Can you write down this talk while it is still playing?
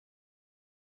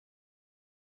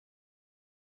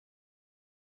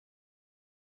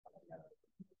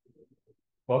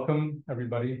Welcome,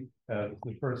 everybody. This is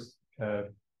the first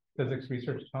physics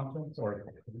research conference or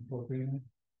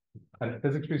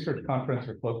physics research conference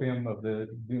or colloquium of the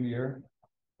new year.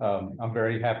 I'm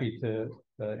very happy to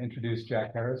introduce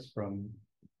Jack Harris from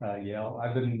Yale.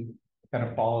 I've been kind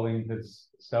of following his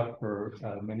stuff for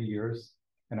many years,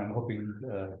 and I'm hoping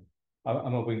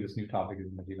this new topic is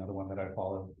going to be another one that I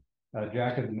follow.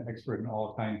 Jack is an expert in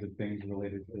all kinds of things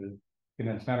related to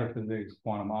condensed matter physics,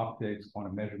 quantum optics,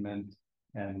 quantum measurement,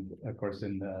 and of course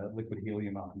in liquid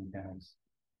helium optomechanics.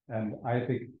 And I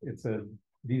think it's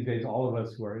these days all of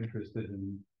us who are interested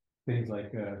in things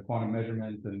like quantum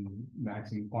measurement and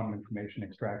maximum quantum information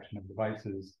extraction of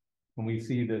devices, when we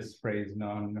see this phrase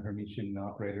non-Hermitian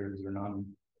operators or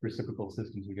non-reciprocal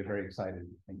systems, we get very excited.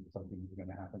 We think something is going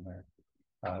to happen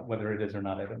there. Whether it is or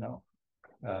not, I don't know.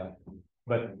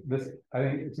 But this, I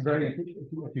think it's very interesting.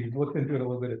 If you look into it a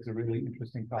little bit, it's a really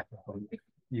interesting topic.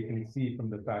 You can see from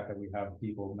the fact that we have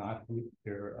people not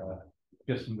here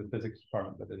just from the physics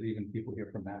department, but there's even people here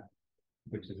from math,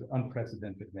 which is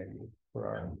unprecedented maybe for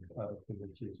our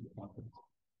physics research conference.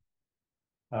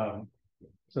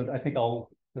 So I think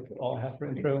that's all I have for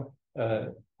intro.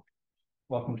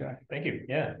 Welcome, Jack. Thank you.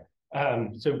 Yeah.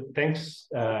 So thanks,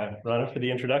 Rana, for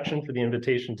the introduction, for the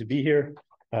invitation to be here.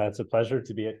 It's a pleasure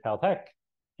to be at Caltech.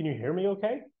 Can you hear me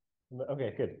okay?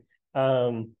 Okay, good.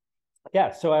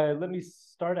 Yeah, so let me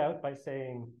start out by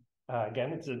saying,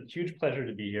 again, it's a huge pleasure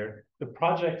to be here. The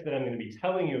project that I'm going to be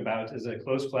telling you about is a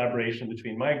close collaboration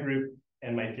between my group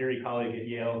and my theory colleague at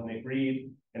Yale, Nick Reed,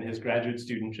 and his graduate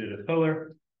student, Judith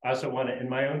Fuller. I also want to, in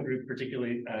my own group,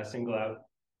 particularly single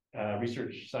out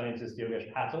research scientist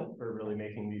Yogesh Patel for really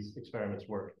making these experiments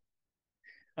work.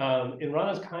 In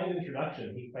Rana's kind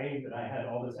introduction, he claimed that I had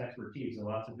all this expertise in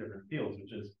lots of different fields,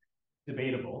 which is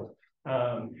debatable.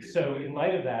 So in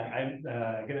light of that, I'm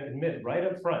going to admit right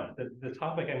up front that the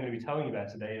topic I'm going to be telling you about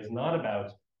today is not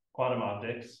about quantum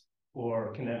optics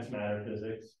or condensed matter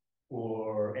physics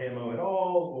or AMO at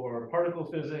all, or particle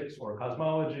physics or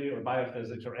cosmology or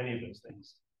biophysics or any of those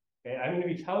things. Okay, I'm going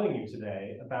to be telling you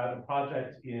today about a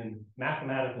project in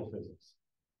mathematical physics,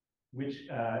 which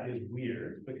is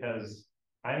weird because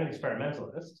I'm an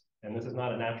experimentalist, and this is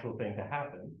not a natural thing to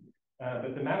happen.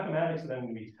 But the mathematics that I'm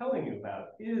going to be telling you about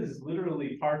is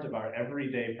literally part of our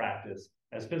everyday practice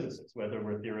as physicists, whether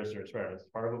we're theorists or experiments.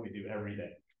 It's part of what we do every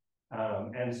day.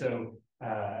 And so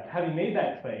having made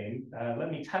that claim,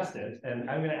 let me test it. And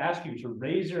I'm going to ask you to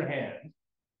raise your hand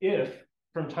if,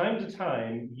 from time to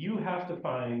time, you have to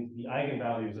find the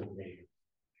eigenvalues of the matrix.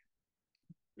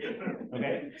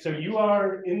 Okay, so you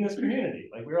are in this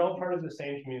community, like we're all part of the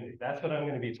same community. That's what I'm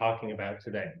going to be talking about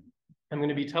today. I'm going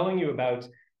to be telling you about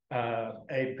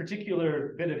a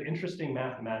particular bit of interesting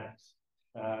mathematics,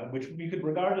 which we could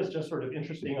regard as just sort of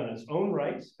interesting on its own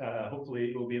right. Hopefully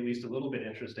it will be at least a little bit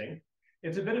interesting.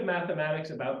 It's a bit of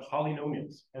mathematics about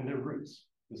polynomials and their roots,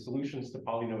 the solutions to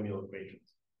polynomial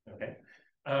equations, okay?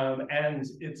 And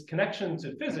its connection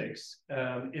to physics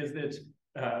is that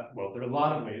well, there are a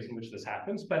lot of ways in which this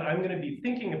happens, but I'm going to be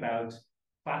thinking about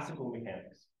classical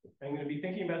mechanics. I'm going to be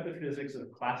thinking about the physics of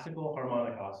classical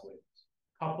harmonic oscillators,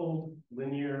 coupled,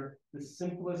 linear, the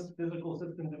simplest physical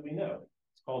system that we know.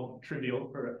 It's called trivial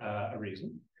for a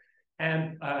reason.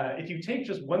 And if you take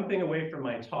just one thing away from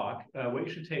my talk, what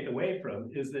you should take away from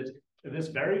is that this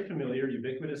very familiar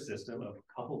ubiquitous system of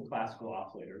coupled classical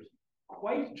oscillators,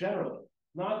 quite generally,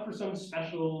 not for some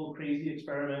special crazy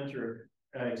experiment or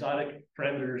exotic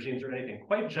parameter regimes or anything,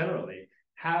 quite generally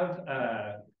have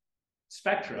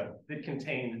spectra that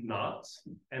contain knots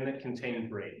and that contain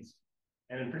braids.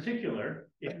 And in particular,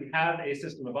 if you have a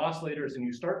system of oscillators and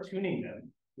you start tuning them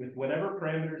with whatever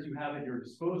parameters you have at your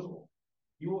disposal,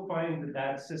 you will find that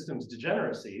that system's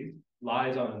degeneracy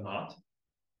lies on a knot.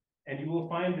 And you will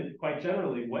find that quite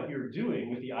generally what you're doing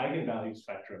with the eigenvalue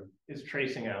spectrum is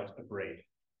tracing out a braid.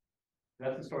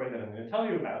 That's the story that I'm going to tell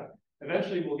you about.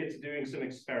 Eventually, we'll get to doing some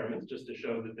experiments just to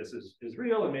show that this is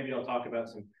real, and maybe I'll talk about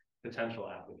some potential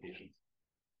applications.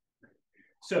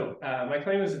 So my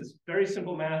claim is it's very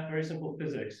simple math, very simple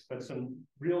physics, but some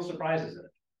real surprises in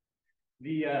it.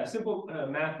 The simple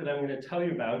math that I'm going to tell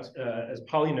you about is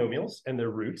polynomials and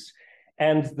their roots.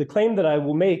 And the claim that I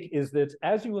will make is that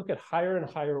as you look at higher and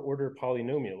higher order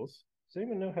polynomials, does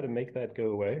anyone know how to make that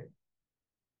go away?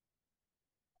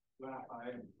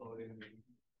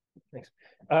 Thanks.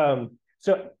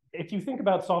 So if you think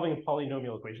about solving a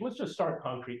polynomial equation, let's just start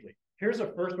concretely. Here's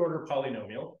a first order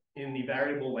polynomial in the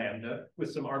variable lambda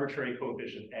with some arbitrary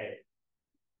coefficient a.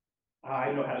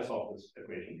 I know how to solve this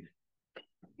equation.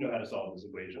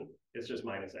 It's just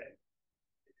minus a.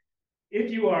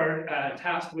 If you are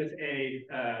tasked with a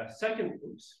second,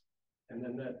 oops, and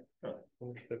then that Oh,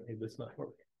 that made this not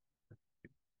work.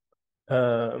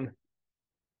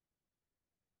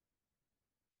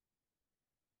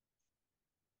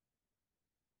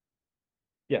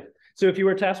 Yeah. So if you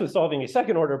were tasked with solving a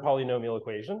second order polynomial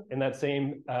equation in that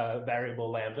same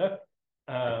variable lambda,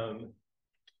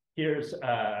 here's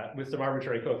with some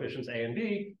arbitrary coefficients a and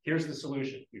b, here's the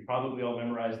solution. We probably all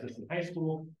memorized this in high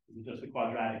school. This is just a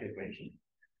quadratic equation.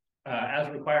 As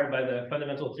required by the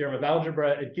fundamental theorem of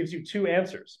algebra, it gives you two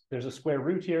answers. There's a square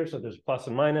root here, so there's plus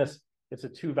and minus. It's a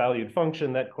two-valued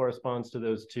function that corresponds to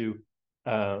those two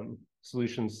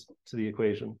solutions to the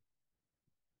equation.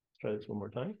 Let's try this one more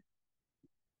time.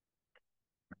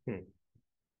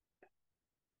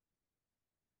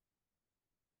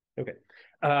 Okay.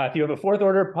 If you have a fourth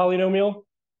order polynomial,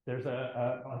 there's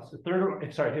a third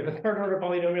order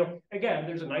polynomial. Again,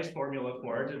 there's a nice formula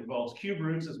for it. It involves cube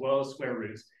roots as well as square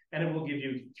roots, and it will give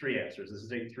you three answers. This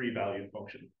is a three-valued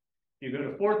function. If you go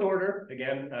to fourth order,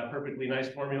 again, a perfectly nice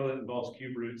formula that involves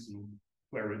cube roots and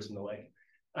square roots and the like.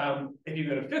 If you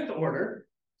go to fifth order,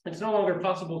 it's no longer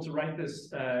possible to write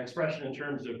this expression in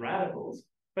terms of radicals,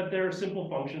 but there are simple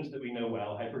functions that we know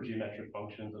well, hypergeometric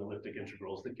functions and elliptic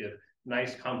integrals that give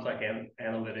nice complex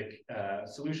analytic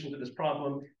solution to this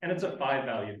problem. And it's a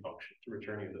five-valued function to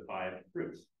return you the five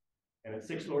roots. And at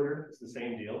sixth order, it's the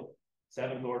same deal.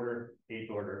 Seventh order,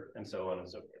 eighth order, and so on and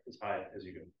so forth, as high as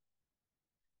you go.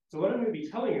 So what I'm going to be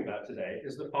telling you about today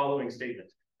is the following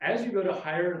statement. As you go to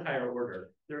higher and higher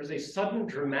order, there is a sudden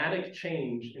dramatic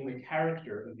change in the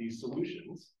character of these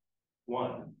solutions,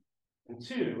 one. And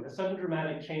two, a sudden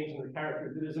dramatic change in the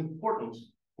character that is important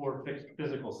for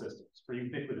physical systems, for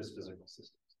ubiquitous physical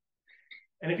systems.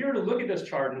 And if you were to look at this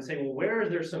chart and say, well, where is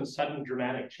there some sudden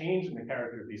dramatic change in the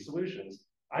character of these solutions?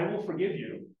 I will forgive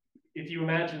you if you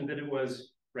imagine that it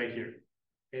was right here.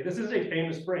 Okay, this is a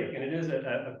famous break, and it is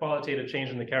a qualitative change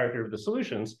in the character of the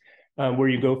solutions, where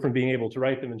you go from being able to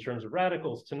write them in terms of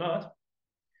radicals to not.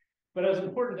 But as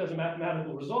important as the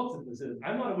mathematical results of this is,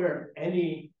 I'm not aware of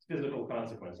any physical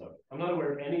consequence of it. I'm not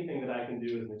aware of anything that I can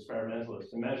do as an experimentalist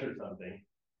to measure something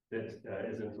that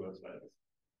is influenced by this.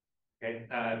 Okay,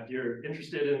 if you're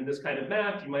interested in this kind of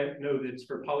math, you might know that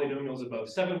for polynomials above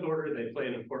seventh order, they play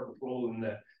an important role in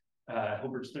the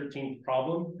Hilbert's 13th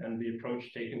problem and the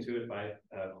approach taken to it by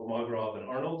Kolmogorov and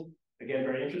Arnold. Again,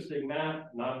 very interesting math,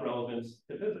 not relevant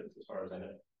to physics as far as I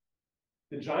know.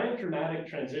 The giant dramatic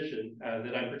transition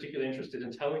that I'm particularly interested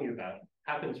in telling you about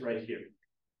happens right here.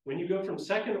 When you go from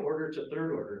second order to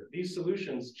third order, these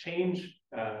solutions change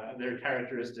their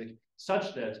characteristic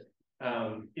such that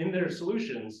in their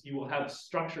solutions, you will have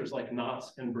structures like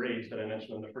knots and braids that I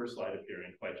mentioned on the first slide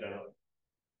appearing quite generally.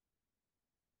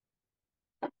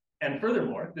 And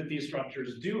furthermore, that these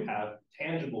structures do have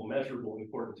tangible, measurable,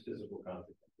 important physical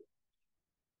consequences.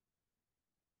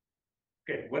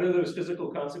 Okay, what are those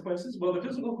physical consequences? Well, the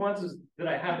physical consequences that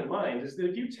I have in mind is that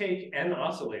if you take n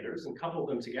oscillators and couple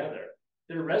them together,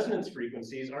 their resonance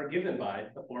frequencies are given by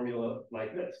a formula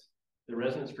like this. The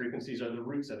resonance frequencies are the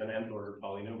roots of an nth order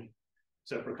polynomial.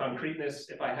 So for concreteness,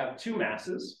 if I have two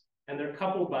masses and they're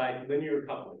coupled by linear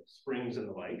coupling, springs and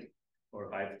the like, or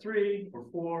if I have 3 or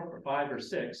 4 or 5 or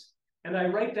 6, and I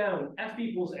write down F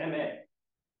equals ma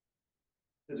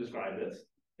to describe this,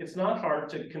 it's not hard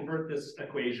to convert this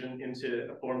equation into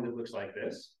a form that looks like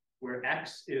this, where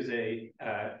x is a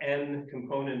n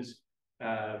component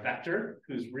vector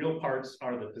whose real parts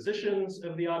are the positions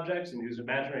of the objects and whose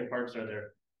imaginary parts are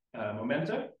their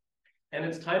momenta. And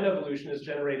its time evolution is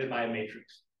generated by a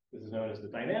matrix. This is known as the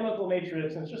dynamical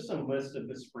matrix, and it's just some list of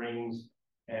the springs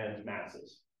and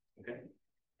masses. Okay.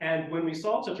 And when we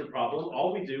solve such a problem,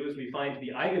 all we do is we find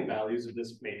the eigenvalues of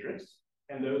this matrix,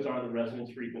 and those are the resonance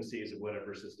frequencies of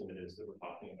whatever system it is that we're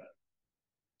talking about.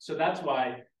 So that's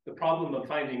why the problem of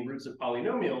finding roots of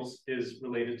polynomials is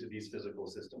related to these physical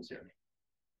systems here.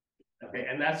 Okay,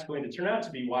 and that's going to turn out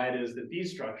to be why it is that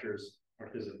these structures are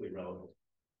physically relevant.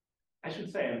 I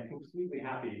should say I'm completely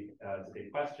happy to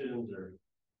take questions or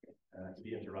to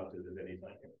be interrupted at any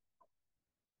time.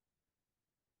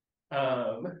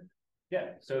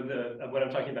 Yeah, so what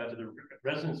I'm talking about are the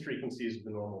resonance frequencies of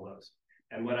the normal modes.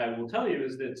 And what I will tell you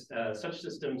is that such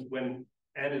systems, when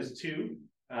n is 2,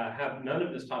 have none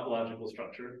of this topological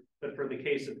structure. But for the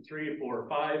case of 3, 4,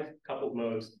 5 coupled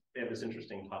modes, they have this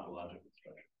interesting topological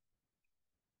structure.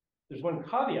 There's one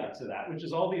caveat to that, which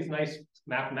is all these nice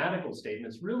mathematical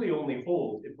statements really only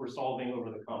hold if we're solving over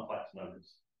the complex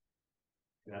numbers.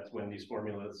 And that's when these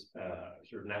formulas are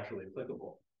sort of naturally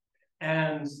applicable.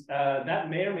 And that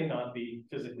may or may not be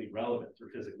physically relevant or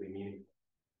physically meaningful.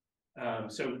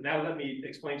 So now let me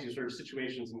explain to you sort of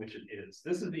situations in which it is.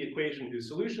 This is the equation whose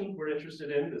solution we're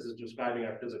interested in. This is describing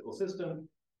our physical system.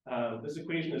 This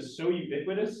equation is so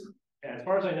ubiquitous, and as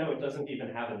far as I know, it doesn't even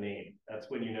have a name. That's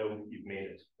when you know you've made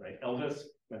it, right? Elvis,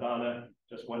 Madonna,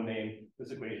 just one name.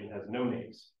 This equation has no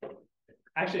names.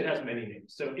 Actually, it has many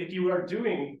names. So if you are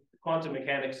doing quantum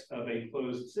mechanics of a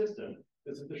closed system,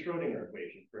 this is the Schrodinger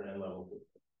equation for an n-level system.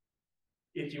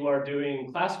 If you are doing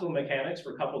classical mechanics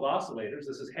for coupled oscillators,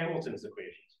 this is Hamilton's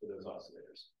equations for those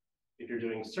oscillators. If you're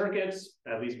doing circuits,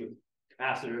 at least with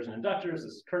capacitors and inductors, this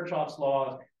is Kirchhoff's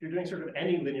law. If you're doing sort of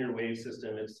any linear wave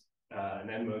system, it's an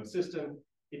n-mode system.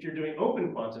 If you're doing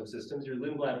open quantum systems, your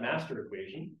Lindblad master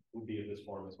equation would be of this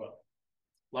form as well.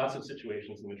 Lots of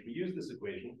situations in which we use this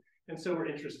equation, and so we're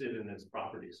interested in its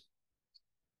properties.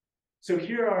 So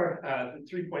here are the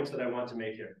 3 points that I want to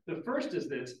make here. The first is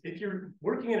that if you're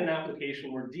working in an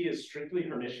application where D is strictly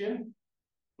Hermitian,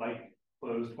 like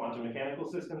closed quantum mechanical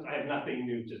systems, I have nothing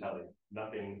new to tell you.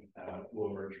 Nothing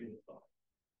will emerge from this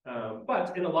thought.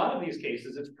 But in a lot of these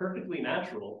cases, it's perfectly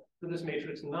natural for this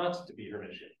matrix not to be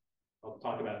Hermitian. I'll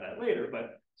talk about that later,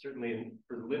 but certainly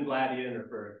for the Lindbladian or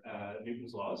for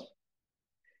Newton's laws.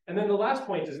 And then the last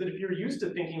point is that if you're used to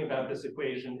thinking about this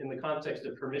equation in the context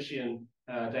of Hermitian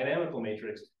dynamical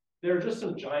matrix, there are just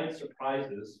some giant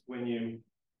surprises when you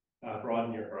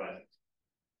broaden your horizons.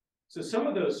 So some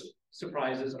of those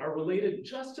surprises are related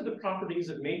just to the properties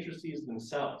of matrices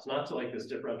themselves, not to like this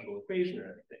differential equation or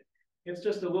anything. It's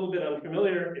just a little bit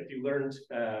unfamiliar if you learned,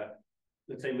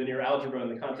 let's say, linear algebra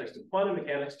in the context of quantum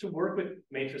mechanics to work with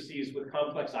matrices with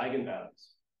complex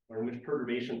eigenvalues, or in which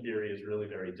perturbation theory is really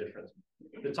very different.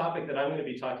 The topic that I'm going to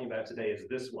be talking about today is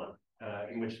this one,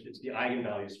 in which it's the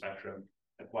eigenvalue spectrum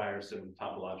acquires some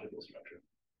topological structure.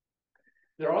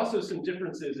 There are also some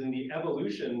differences in the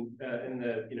evolution, in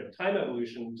the time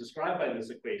evolution described by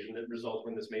this equation that result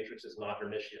when this matrix is not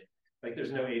Hermitian. Like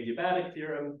there's no adiabatic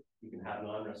theorem, you can have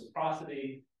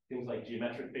non-reciprocity, things like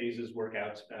geometric phases work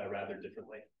out rather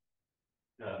differently.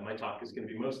 My talk is going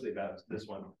to be mostly about this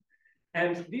one.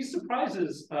 And these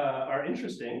surprises are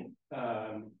interesting,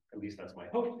 at least that's my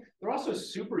hope. They're also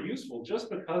super useful just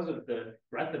because of the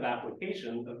breadth of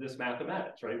application of this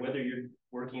mathematics, right? Whether you're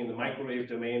working in the microwave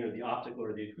domain or the optical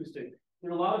or the acoustic,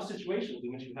 there are a lot of situations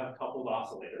in which you have coupled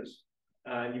oscillators,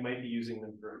 and you might be using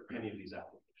them for any of these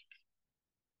applications.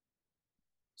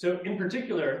 So in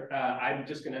particular, I'm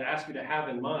just going to ask you to have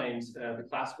in mind the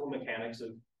classical mechanics of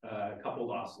coupled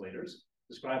oscillators,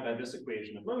 described by this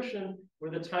equation of motion,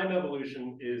 where the time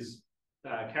evolution is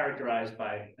characterized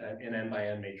by an n by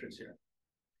n matrix here.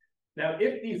 Now,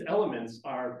 if these elements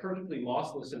are perfectly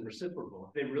lossless and reciprocal,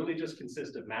 if they really just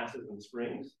consist of masses and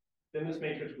springs, then this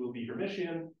matrix will be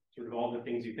Hermitian, sort of all the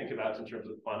things you think about in terms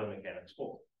of quantum mechanics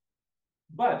hold.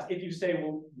 But if you say,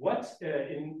 well, what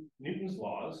in Newton's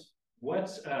laws, what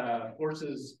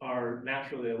forces are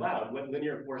naturally allowed? What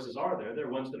linear forces are there? There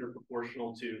are ones that are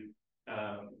proportional to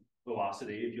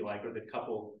velocity, if you like, or that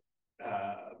couple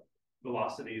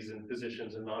velocities and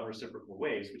positions in non-reciprocal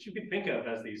ways, which you could think of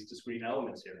as these discrete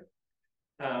elements here.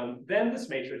 Then this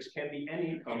matrix can be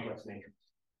any complex matrix.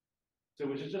 So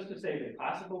which is just to say that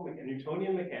classical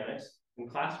Newtonian mechanics and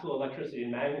classical electricity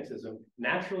and magnetism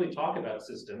naturally talk about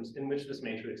systems in which this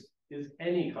matrix is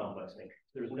any complex matrix.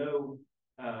 There's no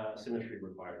symmetry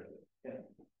required in it.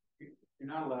 Yeah. You're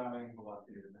not allowing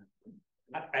velocity to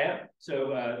vary. I am.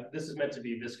 So this is meant to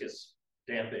be viscous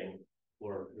damping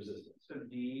or resistance. So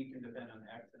D can depend on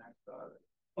X and X dot.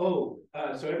 Oh,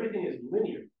 so everything is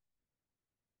linear.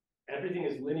 Everything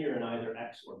is linear in either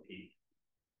X or P,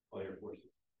 all your forces.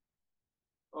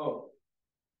 Oh,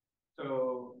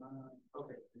 so,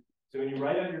 okay. So when you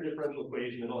write out your differential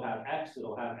equation, it'll have X,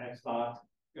 it'll have X dot,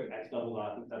 X double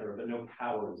dot, et cetera, but no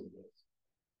powers of this.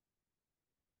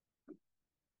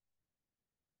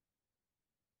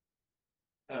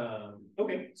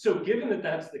 Okay, so given that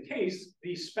that's the case,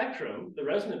 the spectrum, the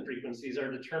resonant frequencies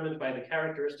are determined by the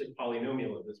characteristic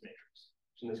polynomial of this matrix,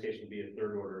 which in this case would be a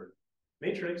third order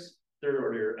matrix, third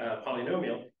order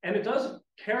polynomial. And it does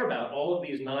care about all of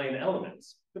these 9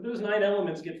 elements, but those 9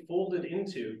 elements get folded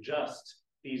into just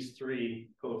these 3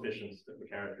 coefficients that were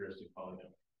characteristic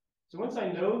polynomial. So once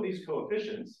I know these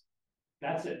coefficients,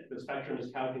 that's it. The spectrum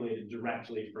is calculated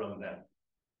directly from them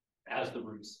as the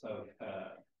roots of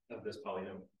this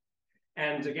polynomial.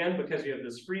 And again, because you have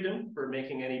this freedom for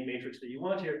making any matrix that you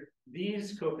want here,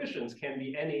 these coefficients can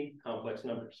be any complex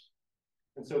numbers.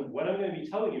 And so what I'm going to be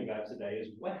telling you about today is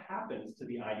what happens to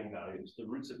the eigenvalues, the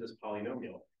roots of this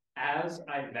polynomial, as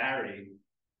I vary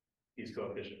these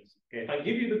coefficients. Okay, if I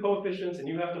give you the coefficients and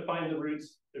you have to find the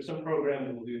roots, there's some program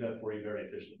that will do that for you very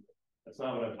efficiently. That's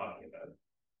not what I'm talking about.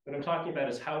 What I'm talking about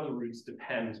is how the roots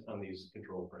depend on these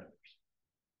control parameters.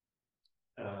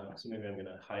 So maybe I'm going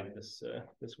to hide this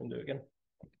window again.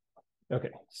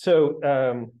 Okay,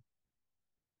 so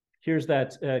here's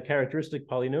that characteristic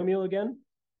polynomial again.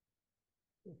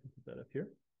 Put that up here.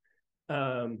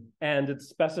 And it's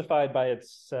specified by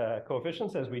its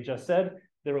coefficients, as we just said.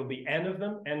 There will be n of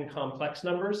them, n complex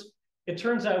numbers. It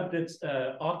turns out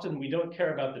that often we don't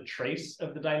care about the trace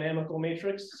of the dynamical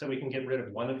matrix, so we can get rid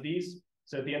of one of these.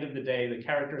 So at the end of the day, the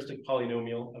characteristic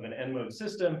polynomial of an n-mode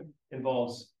system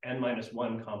involves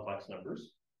n-1 complex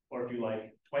numbers, or if you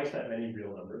like, twice that many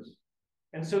real numbers.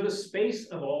 And so the space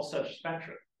of all such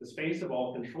spectra, the space of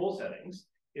all control settings,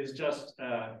 is just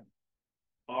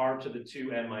r to the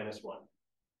 2n-1.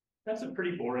 That's a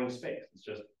pretty boring space. It's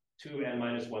just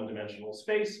 2n-1 dimensional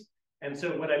space. And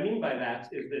so what I mean by that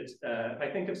is that if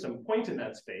I think of some point in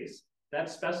that space, that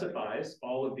specifies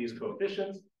all of these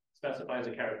coefficients, specifies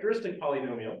a characteristic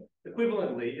polynomial.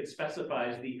 Equivalently, it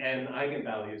specifies the n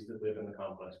eigenvalues that live in the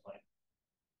complex plane.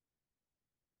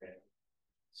 Okay.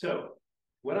 So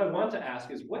what I want to ask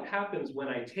is, what happens when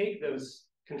I take those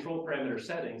control parameter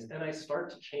settings and I start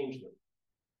to change them?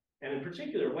 And in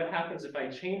particular, what happens if I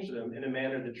change them in a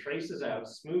manner that traces out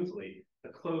smoothly a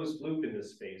closed loop in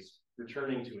this space,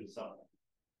 returning to itself?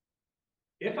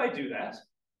 If I do that,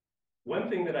 one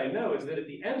thing that I know is that at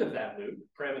the end of that loop,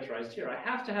 parameterized here, I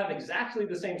have to have exactly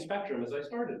the same spectrum as I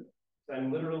started. So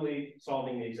I'm literally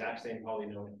solving the exact same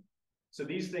polynomial. So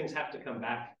these things have to come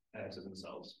back to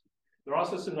themselves. There are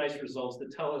also some nice results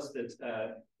that tell us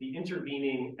that the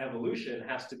intervening evolution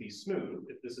has to be smooth.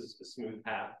 If this is a smooth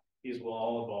path, these will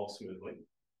all evolve smoothly.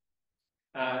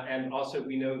 And also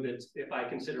we know that if I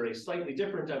consider a slightly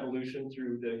different evolution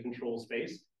through the control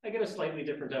space, I get a slightly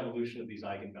different evolution of these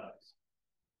eigenvalues.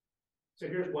 So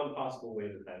here's one possible way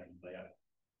that that can play out.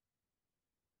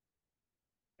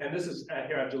 And this is,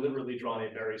 here I've deliberately drawn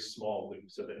a very small loop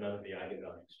so that none of the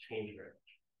eigenvalues change very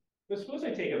much. But suppose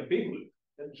I take a big loop,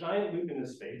 a giant loop in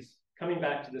this space, coming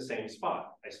back to the same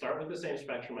spot. I start with the same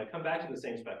spectrum, I come back to the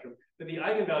same spectrum, but the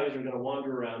eigenvalues are going to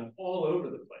wander around all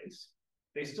over the place.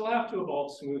 They still have to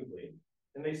evolve smoothly,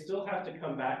 and they still have to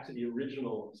come back to the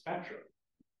original spectrum.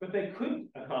 But they could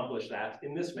accomplish that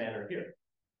in this manner here,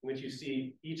 in which you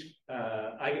see each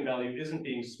eigenvalue isn't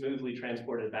being smoothly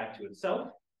transported back to itself,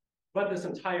 but this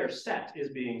entire set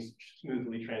is being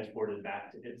smoothly transported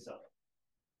back to itself.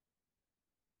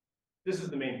 This is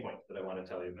the main point that I want to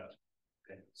tell you about.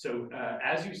 Okay. So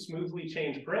as you smoothly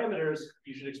change parameters,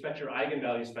 you should expect your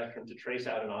eigenvalue spectrum to trace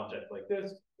out an object like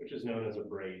this, which is known as a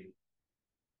braid.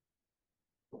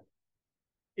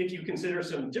 If you consider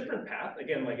some different path,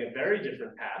 again, like a very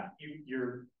different path,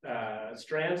 your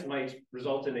strands might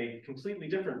result in a completely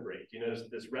different braid. You notice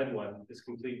that this red one is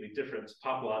completely different,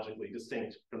 topologically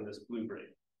distinct from this blue braid.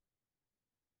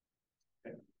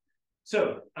 Okay.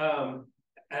 So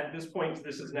at this point,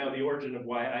 this is now the origin of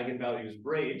why eigenvalues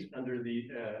braid under the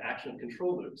action of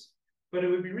control loops. But it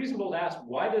would be reasonable to ask,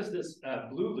 why does this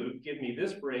blue loop give me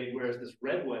this braid, whereas this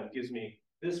red one gives me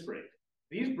this braid?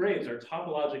 These braids are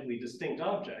topologically distinct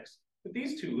objects, but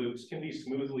these two loops can be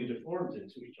smoothly deformed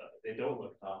into each other. They don't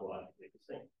look topologically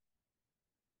distinct.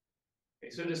 Okay,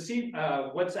 so to see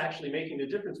what's actually making the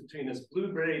difference between this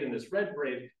blue braid and this red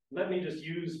braid, let me just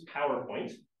use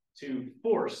PowerPoint to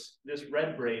force this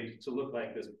red braid to look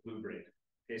like this blue braid.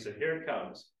 Okay, so here it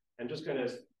comes. I'm just going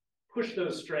to push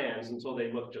those strands until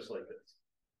they look just like this.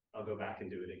 I'll go back and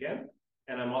do it again.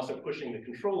 And I'm also pushing the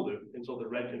control loop until the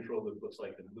red control loop looks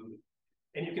like the blue loop.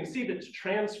 And you can see that to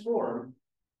transform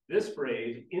this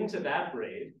braid into that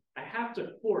braid, I have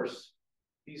to force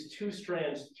these two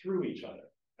strands through each other.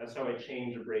 That's how I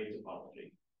change a braid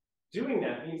topology. Doing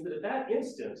that means that at that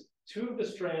instant, two of the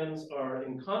strands are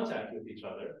in contact with each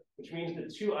other, which means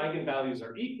that two eigenvalues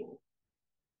are equal,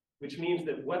 which means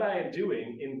that what I am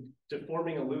doing in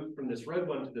deforming a loop from this red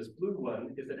one to this blue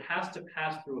one is it has to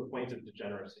pass through a point of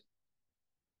degeneracy.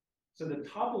 So the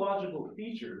topological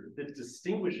feature that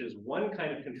distinguishes one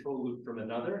kind of control loop from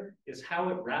another is how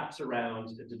it wraps around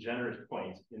a degenerate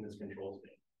point in this control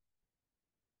space,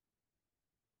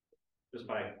 just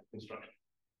by construction.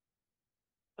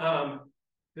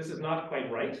 This is not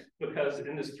quite right, because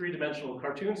in this three-dimensional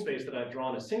cartoon space that I've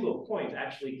drawn, a single point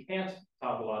actually can't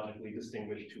topologically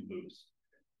distinguish two loops.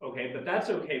 Okay, but that's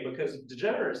okay, because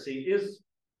degeneracy is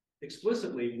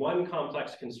explicitly one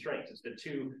complex constraint. It's that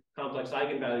two complex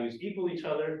eigenvalues equal each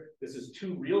other. This is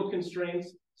two real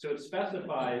constraints. So it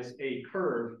specifies a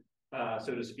curve,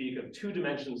 so to speak, of 2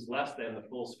 dimensions less than the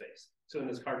full space. So in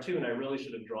this cartoon, I really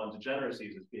should have drawn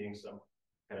degeneracies as being some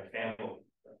kind of family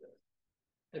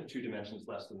of 2 dimensions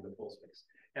less than the full space.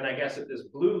 And I guess if this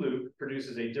blue loop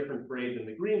produces a different braid than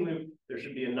the green loop, there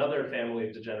should be another family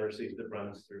of degeneracies that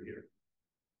runs through here.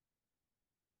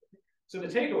 So the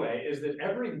takeaway is that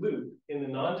every loop in the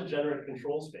non-degenerate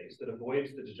control space that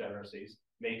avoids the degeneracies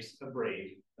makes a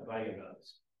braid of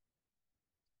eigenvalues.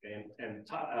 Okay? And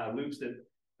loops that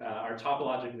are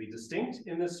topologically distinct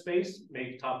in this space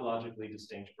make topologically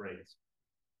distinct braids.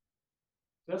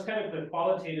 So that's kind of the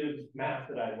qualitative math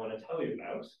that I want to tell you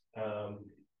about.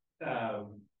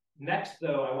 Next,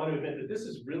 though, I want to admit that this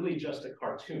is really just a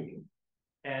cartoon,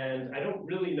 and I don't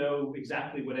really know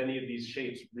exactly what any of these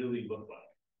shapes really look like.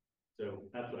 So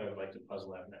that's what I would like to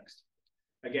puzzle out next.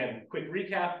 Again, quick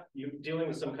recap, you're dealing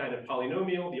with some kind of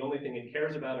polynomial. The only thing it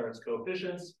cares about are its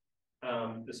coefficients.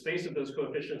 The space of those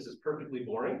coefficients is perfectly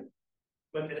boring,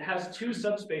 but it has two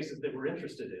subspaces that we're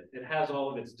interested in. It has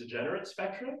all of its degenerate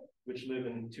spectra, which live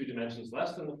in 2 dimensions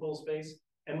less than the full space,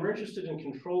 and we're interested in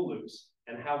control loops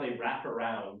and how they wrap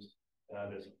around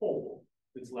this hole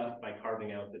that's left by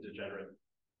carving out the degenerate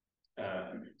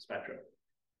spectra.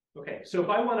 Okay, so if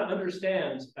I want to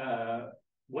understand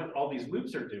what all these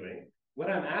loops are doing, what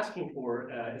I'm asking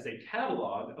for is a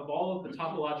catalog of all of the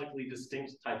topologically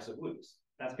distinct types of loops.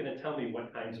 That's going to tell me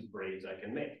what kinds of braids I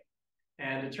can make.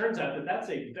 And it turns out that that's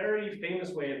a very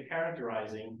famous way of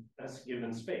characterizing a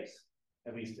given space.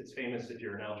 At least it's famous if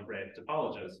you're an algebraic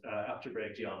topologist,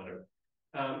 algebraic geometer.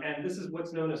 And this is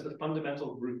what's known as the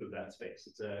fundamental group of that space.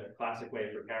 It's a classic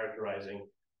way for characterizing,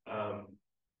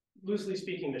 loosely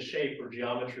speaking, the shape or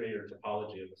geometry or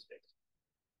topology of the space.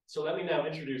 So let me now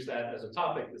introduce that as a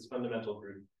topic, this fundamental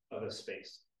group of a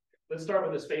space. Let's start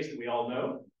with a space that we all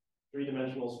know,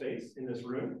 3-dimensional space in this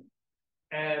room.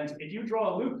 And if you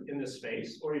draw a loop in this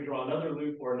space, or you draw another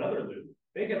loop or another loop,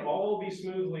 they can all be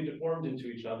smoothly deformed into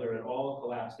each other and all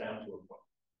collapse down to a point.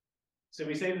 So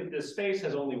we say that this space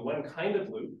has only one kind of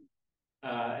loop,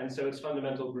 and so its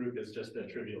fundamental group is just a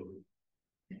trivial loop.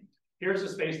 Here's a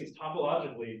space that's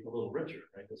topologically a little richer,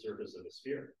 right? The surface of a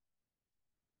sphere.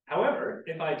 However,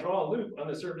 if I draw a loop on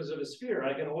the surface of a sphere,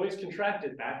 I can always contract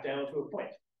it back down to a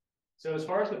point. So as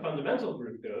far as the fundamental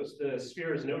group goes, the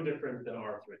sphere is no different than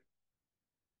R3.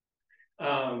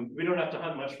 We don't have to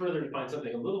hunt much further to find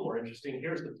something a little more interesting.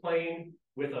 Here's the plane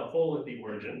with a hole at the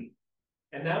origin.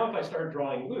 And now if I start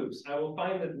drawing loops, I will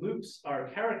find that loops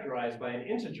are characterized by an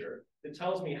integer that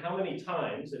tells me how many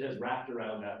times it has wrapped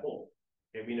around that hole.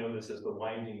 Okay, we know this as the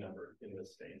winding number in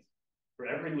this space. For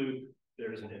every loop,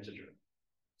 there is an integer.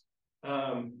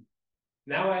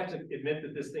 Now I have to admit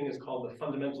that this thing is called the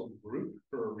fundamental group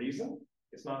for a reason.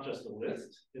 It's not just a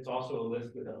list, it's also a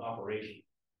list with an operation.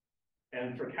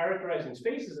 And for characterizing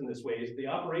spaces in this way, the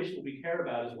operation we care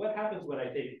about is what happens when I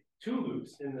take 2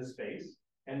 loops in this space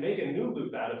and make a new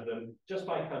loop out of them just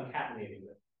by concatenating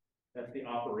them. That's the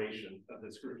operation of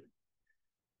this group.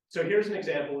 So here's an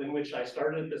example in which I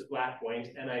started at this black point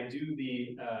and I do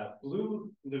the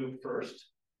blue loop first,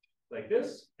 like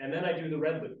this, and then I do the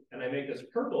red loop. And I make this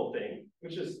purple thing,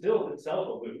 which is still itself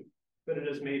a loop, but it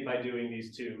is made by doing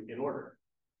these 2 in order.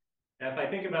 And if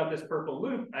I think about this purple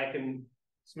loop, I can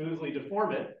smoothly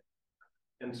deform it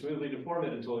and smoothly deform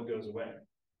it until it goes away.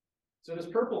 So this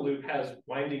purple loop has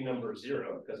winding number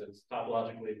 0 because it's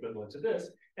topologically equivalent to this,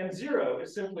 and 0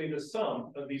 is simply the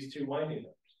sum of these 2 winding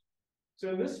numbers. So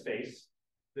in this space,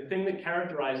 the thing that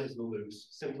characterizes the loops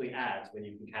simply adds when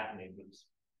you concatenate loops.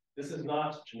 This is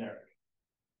not generic.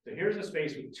 So here's a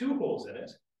space with 2 holes in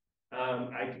it.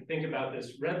 I can think about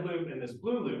this red loop and this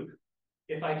blue loop.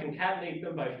 If I concatenate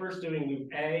them by first doing loop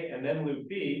A and then loop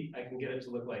B, I can get it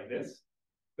to look like this.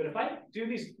 But if I do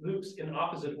these loops in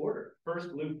opposite order, first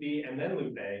loop B and then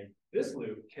loop A, this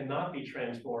loop cannot be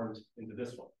transformed into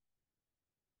this one.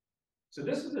 So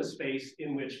this is a space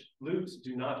in which loops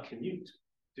do not commute.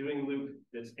 Doing loop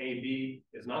that's AB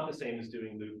is not the same as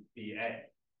doing loop BA.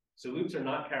 So loops are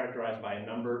not characterized by a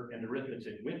number and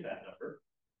arithmetic with that number.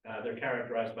 They're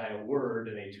characterized by a word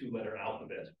and a 2-letter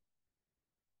alphabet.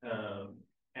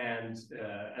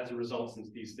 As a result,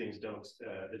 since these things don't,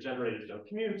 the generators don't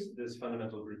commute, this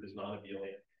fundamental group is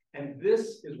non-abelian. And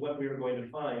this is what we are going to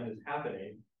find is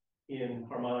happening in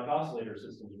harmonic oscillator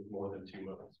systems with more than 2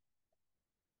 modes.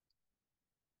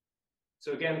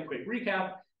 So again, a quick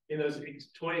recap. In those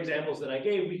toy examples that I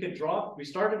gave, we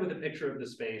started with a picture of the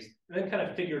space and then kind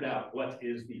of figured out what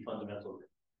is the fundamental group.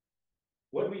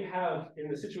 What we have in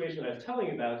the situation I was telling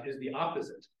you about is the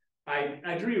opposite.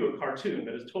 I drew you a cartoon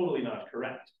that is totally not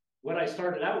correct. What I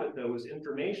started out with, though, was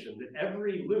information that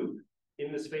every loop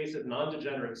in the space of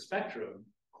non-degenerate spectrum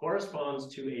corresponds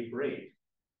to a braid.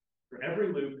 For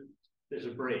every loop, there's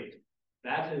a braid.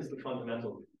 That is the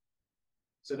fundamental group.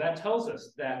 So that tells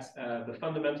us that the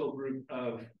fundamental group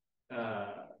of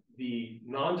the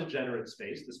non-degenerate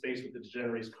space, the space with the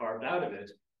degenerates carved out of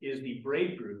it, is the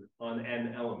braid group on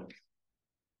n elements.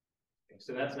 Okay,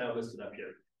 so that's now listed up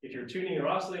here. If you're tuning your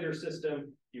oscillator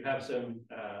system, you have some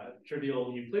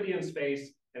trivial Euclidean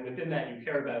space, and within that you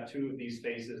care about two of these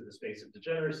spaces, the space of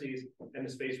degeneracies and the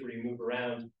space where you move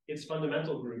around. Its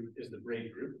fundamental group is the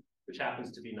braid group, which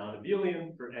happens to be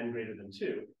non-abelian for n greater than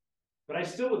 2. But I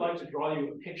still would like to draw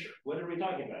you a picture. What are we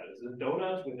talking about? Is it a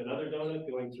donut with another donut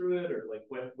going through it, or like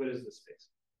what is this space?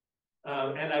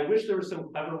 And I wish there was some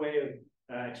clever way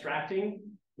of extracting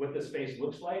what the space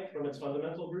looks like from its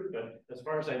fundamental group, but as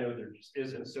far as I know, there just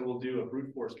isn't. So we'll do a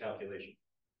brute force calculation.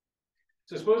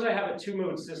 So suppose I have a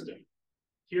two-mode system.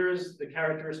 Here's the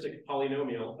characteristic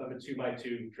polynomial of a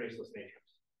 2x2 traceless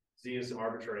matrix. Z is some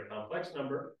arbitrary complex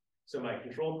number. So my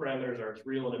control parameters are its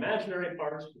real and imaginary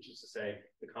parts, which is to say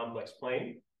the complex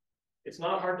plane. It's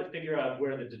not hard to figure out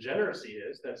where the degeneracy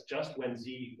is. That's just when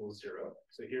Z equals 0.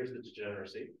 So here's the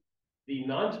degeneracy. The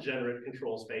non-degenerate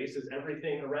control space is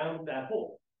everything around that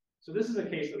hole. So this is a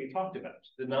case that we talked about.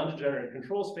 The non-degenerate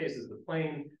control space is the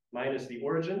plane minus the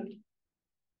origin.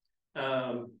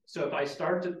 So if I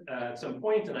start at some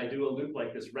point and I do a loop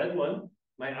like this red one,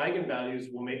 my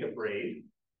eigenvalues will make a braid.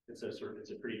 It's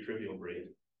a pretty trivial braid.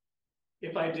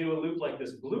 If I do a loop like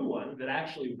this blue one that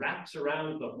actually wraps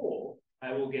around the hole,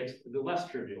 I will get the less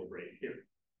trivial braid here.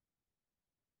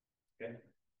 Okay,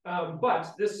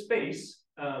 but this space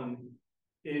has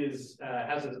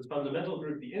as its fundamental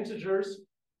group the integers.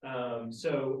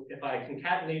 So if I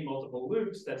concatenate multiple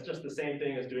loops, that's just the same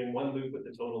thing as doing one loop with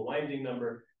the total winding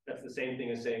number. That's the same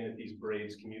thing as saying that these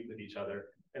braids commute with each other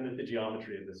and that the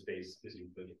geometry of the space is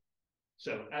Euclidean.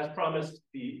 So as promised,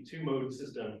 the two-mode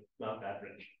system, not that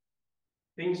rich.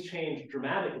 Things change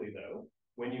dramatically, though,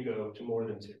 when you go to more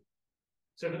than 2.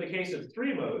 So for the case of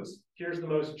 3 modes, here's the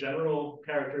most general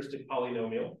characteristic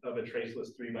polynomial of a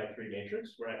traceless 3x3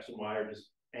 matrix, where x and y are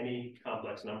just any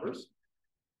complex numbers.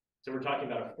 So we're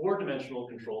talking about a 4-dimensional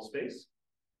control space.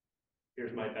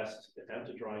 Here's my best attempt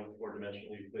at drawing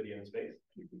 4-dimensional Euclidean space.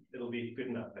 It'll be good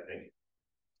enough, I think.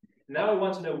 Now I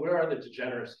want to know where are the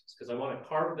degeneracies, because I want to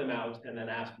carve them out and then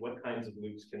ask what kinds of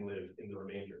loops can live in the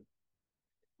remainder.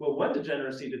 Well, one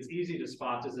degeneracy that's easy to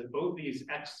spot is if both these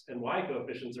x and y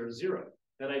coefficients are 0.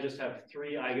 Then I just have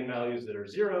 3 eigenvalues that are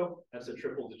 0. That's a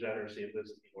triple degeneracy. It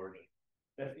lives at the origin.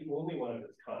 That's the only one of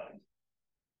its kind.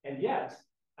 And yet,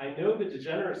 I know the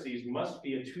degeneracies must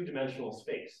be a 2-dimensional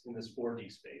space in this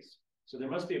 4D space. So there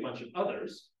must be a bunch of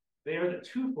others. They are the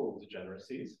twofold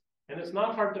degeneracies, and it's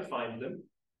not hard to find them.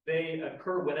 They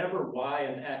occur whenever y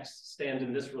and x stand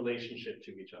in this relationship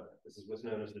to each other. This is what's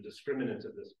known as the discriminant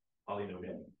of this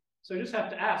polynomial. So you just have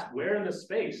to ask, where in the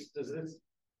space does this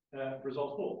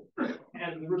result hold?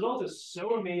 And the result is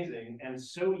so amazing and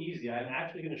so easy. I'm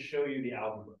actually going to show you the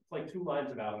algebra. It's like 2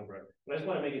 lines of algebra. But I just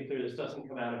want to make it clear this doesn't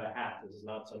come out of a hat. This is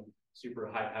not some super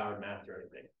high-powered math or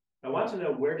anything. I want to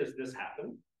know, where does this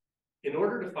happen? In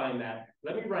order to find that,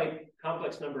 let me write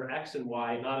complex number x and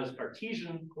y not as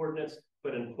Cartesian coordinates,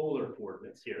 but in polar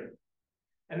coordinates here.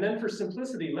 And then for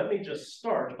simplicity, let me just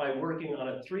start by working on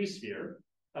a 3-sphere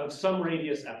of some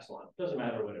radius epsilon. Doesn't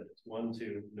matter what it is, 1,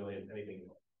 2, million, anything you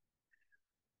want.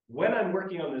 When I'm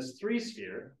working on this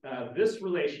 3-sphere, this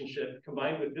relationship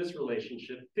combined with this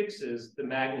relationship fixes the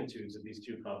magnitudes of these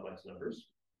 2 complex numbers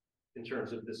in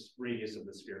terms of this radius of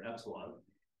the sphere epsilon.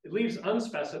 It leaves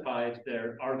unspecified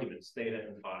their arguments, theta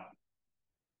and phi.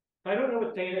 If I don't know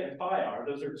what theta and phi are,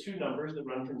 those are 2 numbers that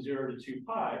run from 0 to 2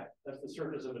 pi. That's the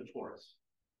surface of a torus.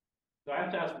 So I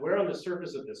have to ask, where on the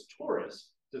surface of this torus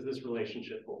does this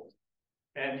relationship hold?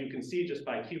 And you can see just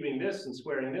by cubing this and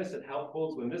squaring this, it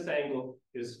holds when this angle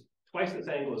is twice this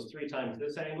angle is 3 times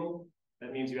this angle.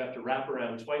 That means you have to wrap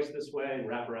around twice this way and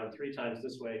wrap around 3 times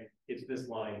this way. It's this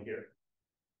line here.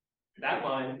 That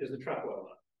line is the trefoil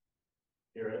line.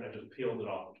 Here, I just peeled it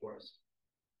off the torus.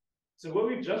 So what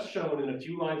we've just shown in a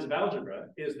few lines of algebra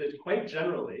is that quite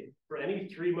generally, for any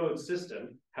 3-mode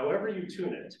system, however you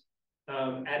tune it,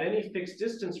 at any fixed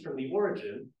distance from the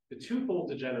origin, the twofold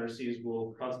degeneracies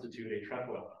will constitute a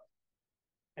trefoil knot.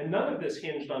 And none of this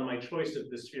hinged on my choice of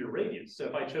the sphere radius. So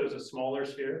if I chose a smaller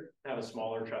sphere, I have a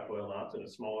smaller trefoil knot, and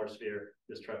a smaller sphere,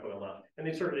 this trefoil knot, and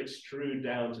they sort of extrude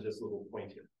down to this little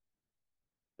point here.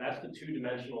 That's the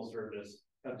 2-dimensional surface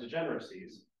of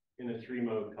degeneracies in a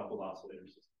 3-mode coupled oscillator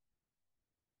system.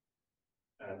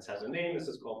 This has a name. This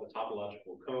is called the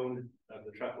topological cone of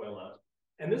the trefoil knot.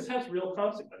 And this has real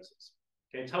consequences.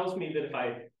 Okay, it tells me that if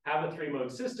I have a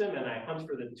 3-mode system and I hunt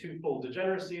for the twofold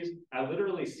degeneracies, I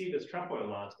literally see this trefoil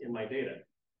knot in my data.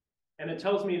 And it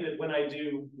tells me that when I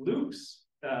do loops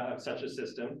of such a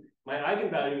system, my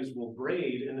eigenvalues will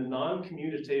braid in a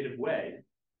non-commutative way,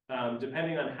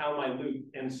 depending on how my loop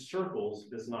encircles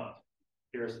this knot.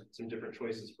 Here's some different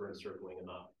choices for encircling a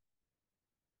knot.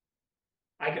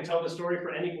 I could tell the story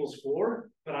for n equals 4,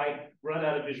 but I run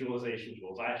out of visualization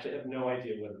tools. I actually have no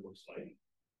idea what it looks like.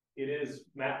 It is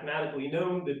mathematically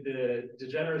known that the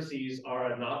degeneracies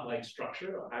are a knot-like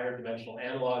structure, a higher dimensional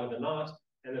analog of a knot,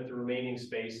 and that the remaining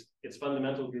space, its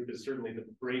fundamental group is certainly the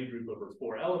braid group over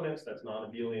 4 elements, that's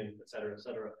non-abelian, et cetera, et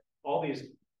cetera. All these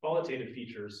qualitative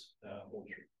features hold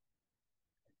true.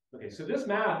 Okay, so this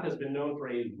math has been known for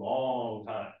a long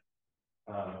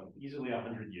time, easily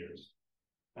 100 years.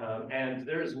 And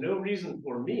there is no reason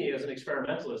for me as an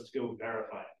experimentalist to go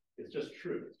verify it. It's just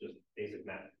true, it's just basic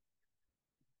math.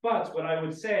 But what I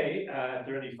would say, if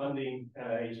there are any funding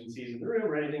agencies in the room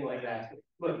or anything like that,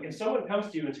 look, if someone comes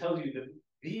to you and tells you that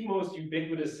the most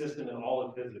ubiquitous system in all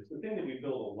of physics, the thing that we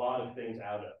build a lot of things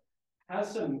out of,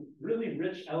 has some really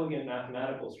rich, elegant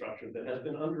mathematical structure that has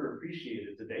been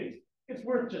underappreciated to date, it's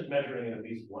worth just measuring it at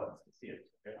least once to see it.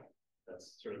 Okay?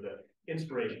 That's sort of the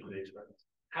inspiration for the experiment.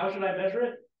 How should I measure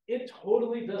it? It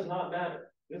totally does not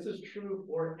matter. This is true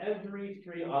for every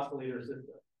 3 oscillator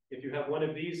system. If you have one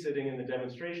of these sitting in the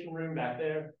demonstration room back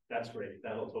there, that's great.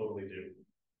 That'll totally do.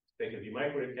 They could be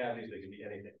microwave cavities, they could be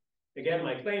anything. Again,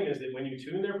 my claim is that when you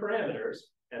tune their parameters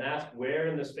and ask where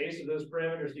in the space of those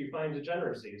parameters do you find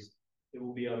degeneracies, it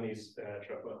will be on these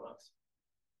trophone lots.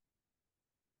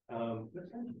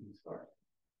 What time did we start?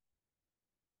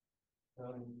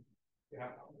 Yeah.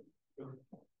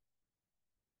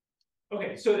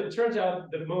 Okay, so it turns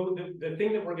out the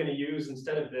thing that we're going to use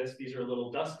instead of this, these are a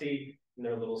little dusty and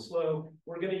they're a little slow.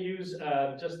 We're going to use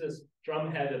just this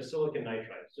drum head of silicon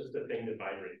nitride. It's just a thing that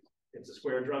vibrates. It's a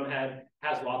square drum head,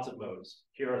 has lots of modes.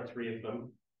 Here are 3 of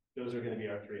them. Those are going to be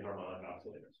our 3 harmonic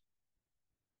oscillators.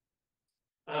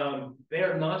 They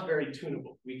are not very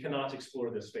tunable. We cannot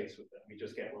explore this space with them. We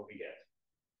just get what we get.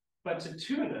 But to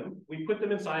tune them, we put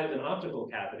them inside of an optical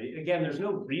cavity. Again, there's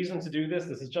no reason to do this.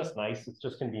 This is just nice. It's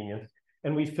just convenient.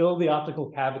 And we fill the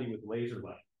optical cavity with laser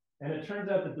light. And it turns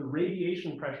out that the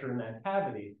radiation pressure in that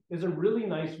cavity is a really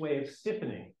nice way of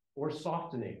stiffening or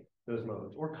softening those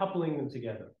modes, or coupling them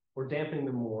together, or dampening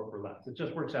them more or less. It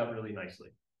just works out really nicely.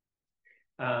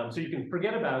 So you can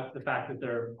forget about the fact that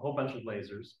there are a whole bunch of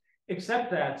lasers, except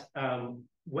that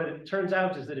what it turns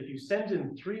out is that if you send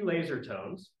in 3 laser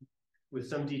tones with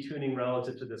some detuning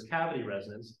relative to this cavity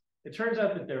resonance, it turns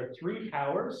out that there are 3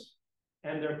 powers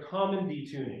and their common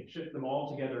detuning, shift them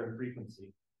all together in frequency.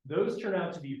 Those turn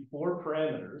out to be 4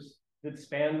 parameters that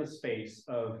span the space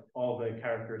of all the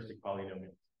characteristic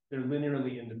polynomials. They're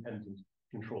linearly independent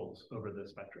controls over the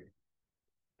spectrum.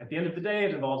 At the end of the day,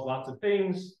 it involves lots of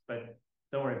things, but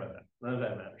don't worry about that. None of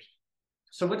that matters.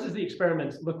 So what does the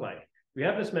experiment look like? We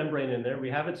have this membrane in there.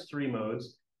 We have its 3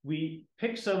 modes. We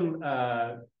pick some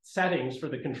settings for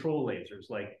the control lasers,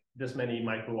 like this many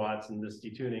microwatts and this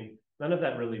detuning. None of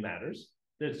that really matters.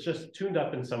 It's just tuned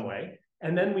up in some way.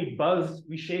 And then we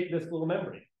shape this little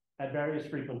membrane at various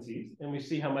frequencies, and we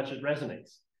see how much it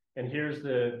resonates. And here's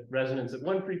the resonance at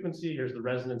one frequency, here's the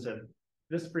resonance at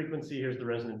this frequency, here's the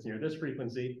resonance near this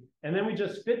frequency. And then we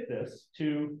just fit this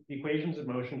to the equations of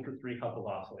motion for 3 coupled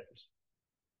oscillators.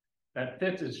 That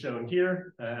fit is shown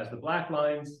here as the black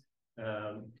lines.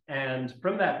 And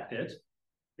from that fit,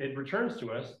 it returns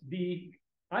to us the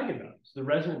eigenvalues, the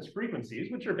resonance frequencies,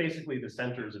 which are basically the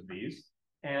centers of these.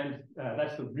 And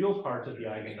that's the real part of the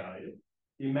eigenvalue.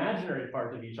 The imaginary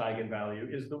part of each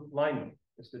eigenvalue is the line rate,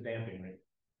 it's the damping rate.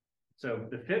 So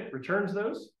the fit returns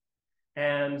those,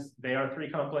 and they are 3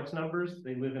 complex numbers.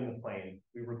 They live in the plane.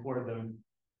 We record them,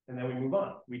 and then we move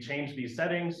on. We change these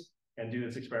settings and do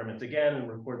this experiment again and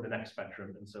record the next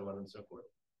spectrum, and so on and so forth.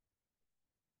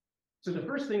 So the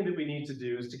first thing that we need to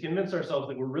do is to convince ourselves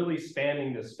that we're really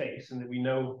spanning this space and that we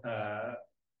know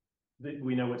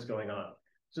what's going on.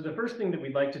 So the first thing that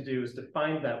we'd like to do is to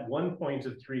find that one point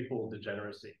of 3-fold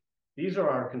degeneracy. These are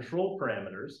our control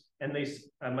parameters, and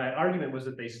my argument was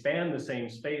that they span the same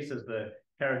space as the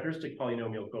characteristic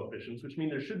polynomial coefficients, which mean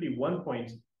there should be one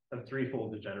point of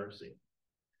 3-fold degeneracy.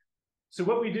 So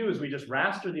what we do is we just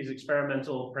raster these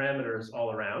experimental parameters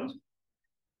all around.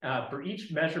 For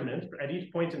each measurement, at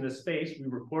each point in this space, we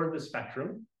record the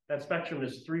spectrum. That spectrum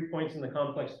is 3 points in the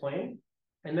complex plane.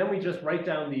 And then we just write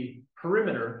down the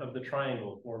perimeter of the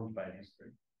triangle formed by these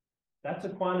 3. That's a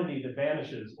quantity that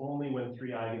vanishes only when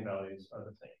 3 eigenvalues are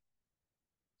the same.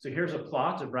 So here's a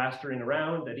plot of rastering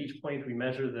around. At each point, we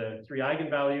measure the 3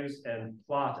 eigenvalues and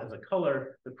plot as a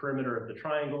color the perimeter of the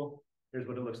triangle. Here's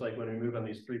what it looks like when we move on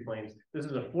these 3 planes. This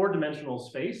is a 4-dimensional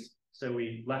space, so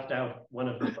we left out one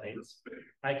of the planes.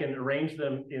 I can arrange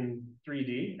them in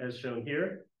 3D, as shown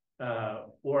here,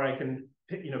 or I can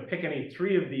pick any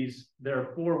 3 of these. There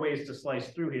are 4 ways to slice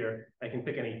through here. I can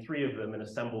pick any 3 of them and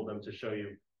assemble them to show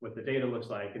you what the data looks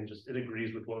like, and just it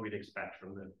agrees with what we'd expect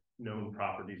from the known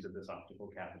properties of this optical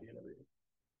cavity and everything.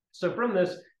 So from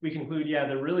this, we conclude, yeah,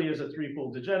 there really is a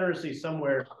threefold degeneracy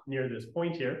somewhere near this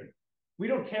point here. We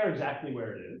don't care exactly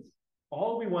where it is.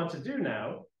 All we want to do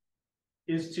now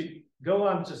is to go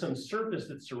on to some surface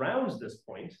that surrounds this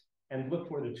point and look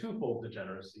for the twofold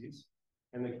degeneracies.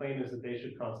 And the claim is that they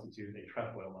should constitute a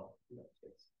trefoil model in that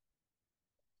case.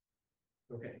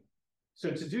 Okay, so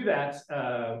to do that,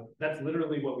 that's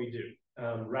literally what we do.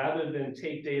 Rather than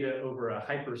take data over a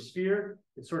hypersphere,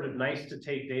 it's sort of nice to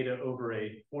take data over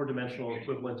a four-dimensional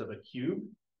equivalent of a cube.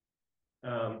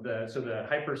 So the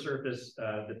hypersurface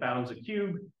that bounds a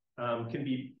cube can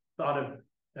be thought of,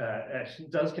 actually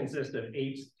does consist of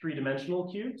 8 three-dimensional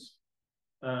cubes.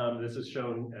 This is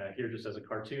shown here just as a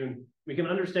cartoon. We can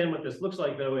understand what this looks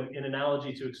like, though, in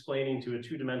analogy to explaining to a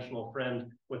two-dimensional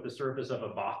friend what the surface of a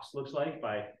box looks like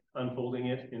by unfolding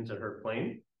it into her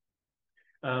plane.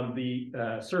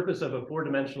 The surface of a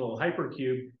four-dimensional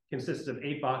hypercube consists of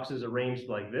 8 boxes arranged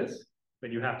like this,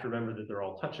 but you have to remember that they're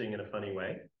all touching in a funny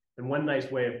way. And one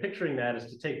nice way of picturing that is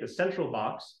to take the central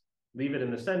box, leave it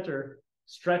in the center,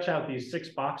 stretch out these 6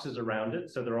 boxes around it,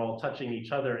 so they're all touching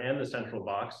each other and the central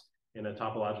box in a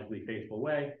topologically faithful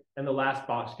way, and the last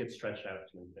box gets stretched out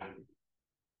to infinity.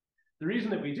 The reason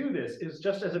that we do this is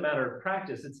just as a matter of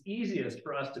practice. It's easiest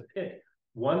for us to pick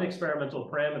one experimental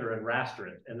parameter and raster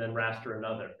it, and then raster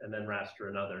another, and then raster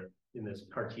another in this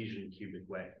Cartesian cubic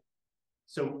way.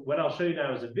 So what I'll show you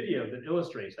now is a video that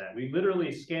illustrates that. We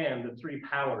literally scan the 3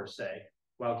 powers, say,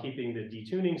 while keeping the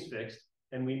detunings fixed,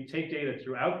 and we take data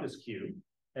throughout this cube,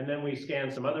 and then we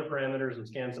scan some other parameters and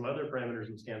scan some other parameters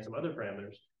and scan some other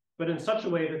parameters, but in such a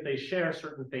way that they share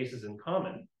certain faces in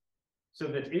common, so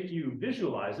that if you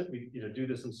visualize it, we do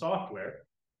this in software,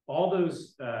 all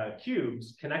those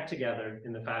cubes connect together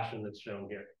in the fashion that's shown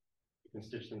here. You can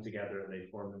stitch them together and they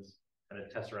form this kind of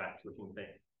tesseract-looking thing.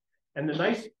 And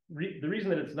the reason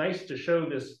that it's nice to show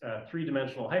this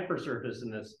 3-dimensional hypersurface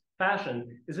in this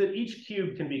fashion is that each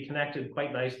cube can be connected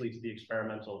quite nicely to the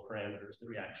experimental parameters that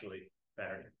we actually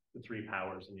vary, the 3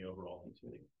 powers in the overall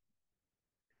detuning.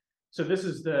 So this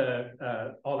is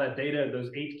the all that data,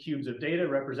 those 8 cubes of data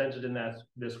represented in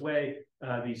this way.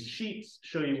 These sheets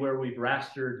show you where we've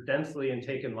rastered densely and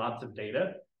taken lots of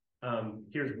data.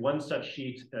 Here's one such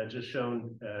sheet just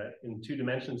shown in 2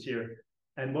 dimensions here.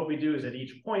 And what we do is at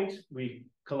each point, we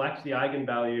collect the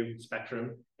eigenvalue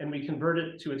spectrum and we convert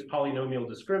it to its polynomial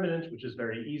discriminant, which is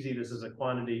very easy. This is a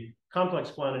quantity, complex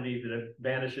quantity that it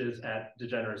vanishes at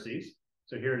degeneracies.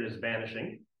 So here it is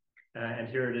vanishing. And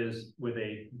here it is with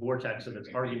a vortex of its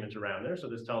argument around there. So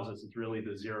this tells us it's really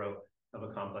the 0 of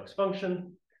a complex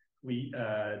function. We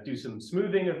do some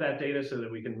smoothing of that data so that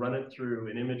we can run it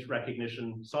through an image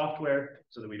recognition software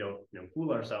so that we don't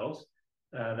fool ourselves.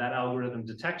 That algorithm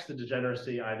detects the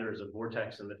degeneracy either as a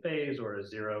vortex in the phase or a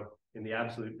 0 in the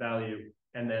absolute value.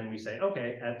 And then we say,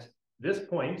 okay, at this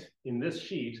point in this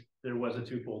sheet, there was a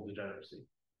twofold degeneracy.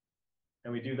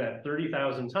 And we do that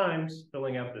 30,000 times,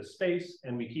 filling out this space,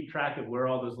 and we keep track of where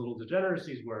all those little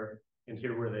degeneracies were, and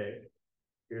here's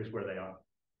where they are.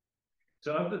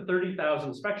 So of the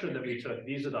 30,000 spectra that we took,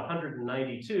 these are the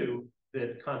 192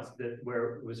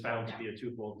 where it was found to be a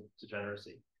twofold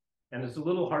degeneracy. And it's a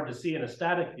little hard to see in a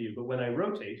static view, but when I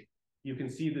rotate, you can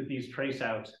see that these trace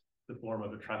out the form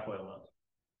of a trefoil knot.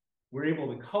 We're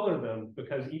able to color them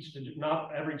because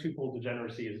not every twofold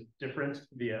degeneracy is different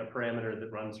via a parameter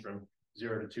that runs from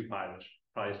 0 to 2 pi, which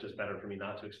probably is just better for me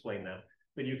not to explain now.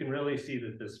 But you can really see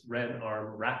that this red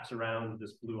arm wraps around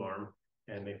this blue arm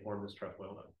and they form this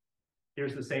trefoil knot.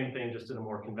 Here's the same thing, just in a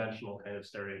more conventional kind of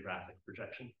stereographic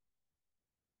projection.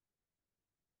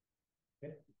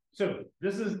 Okay. So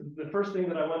this is the first thing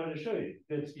that I wanted to show you.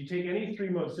 That you take any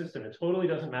 3-mode system, it totally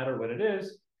doesn't matter what it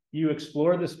is. You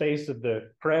explore the space of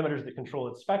the parameters that control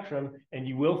its spectrum, and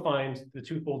you will find the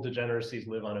twofold degeneracies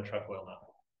live on a trefoil knot.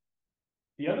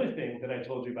 The other thing that I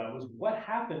told you about was what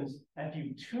happens if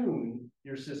you tune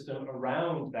your system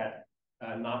around that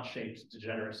knot-shaped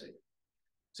degeneracy.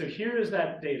 So here is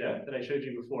that data that I showed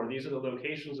you before. These are the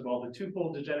locations of all the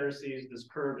twofold degeneracies. This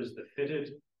curve is the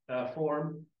fitted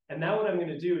form. And now what I'm going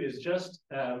to do is just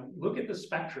look at the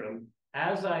spectrum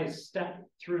as I step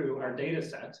through our data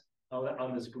set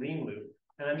on this green loop.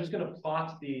 And I'm just going to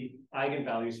plot the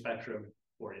eigenvalue spectrum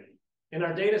for you. In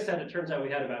our data set, it turns out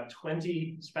we had about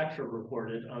 20 spectra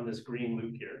recorded on this green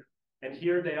loop here. And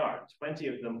here they are, 20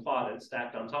 of them plotted,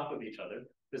 stacked on top of each other.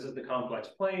 This is the complex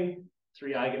plane,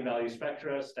 3 eigenvalue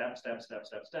spectra, step, step, step,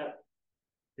 step, step.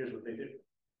 Here's what they do.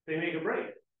 They make a braid.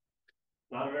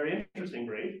 Not a very interesting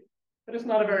braid, but it's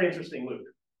not a very interesting loop.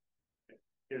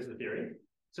 Here's the theory.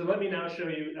 So let me now show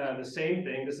you the same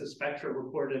thing. This is spectra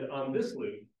recorded on this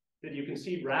loop that you can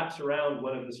see wraps around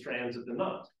one of the strands of the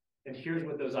knot. And here's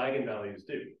what those eigenvalues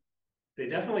do. They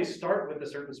definitely start with a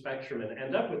certain spectrum and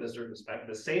end up with a certain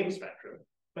the same spectrum,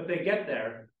 but they get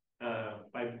there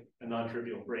by a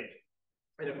non-trivial braid.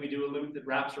 And if we do a loop that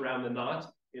wraps around the knot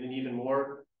in an even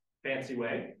more fancy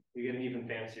way, we get an even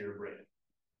fancier braid.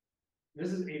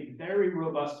 This is a very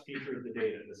robust feature of the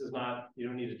data. This is not, you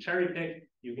don't need to cherry pick.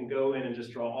 You can go in and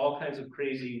just draw all kinds of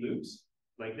crazy loops.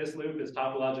 Like this loop is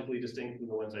topologically distinct from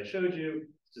the ones I showed you.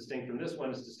 It's distinct from this one,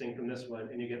 it's distinct from this one,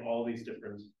 and you get all these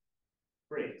different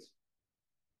braids.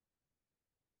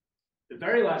 The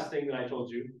very last thing that I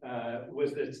told you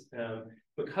was that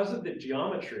because of the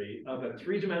geometry of a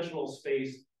three-dimensional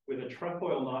space with a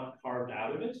trefoil knot carved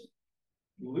out of it,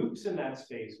 loops in that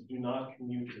space do not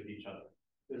commute with each other.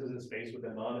 This is a space with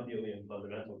a non-abelian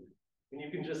fundamental loop. And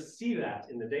you can just see that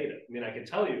in the data. I mean, I can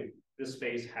tell you this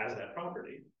space has that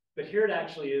property, but here it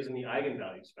actually is in the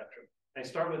eigenvalue spectrum. I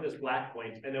start with this black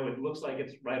point. I know it looks like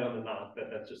it's right on the knot, but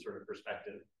that's just sort of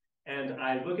perspective. And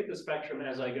I look at the spectrum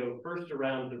as I go first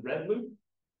around the red loop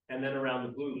and then around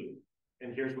the blue loop.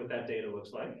 And here's what that data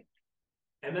looks like.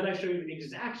 And then I show you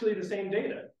exactly the same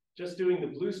data, just doing the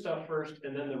blue stuff first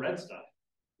and then the red stuff.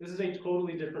 This is a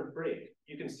totally different braid.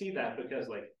 You can see that because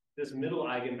like this middle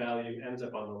eigenvalue ends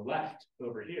up on the left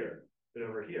over here, but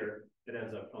over here, it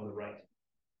ends up on the right.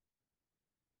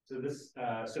 So this,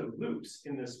 so loops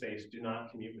in this space do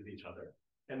not commute with each other.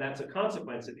 And that's a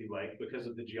consequence, if you like, because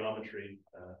of the geometry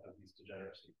of these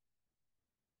degeneracies.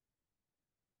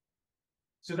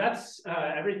 So that's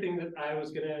everything that I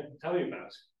was going to tell you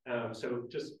about. So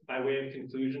just by way of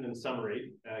conclusion and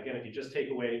summary, again, if you just take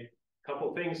away a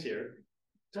couple things here,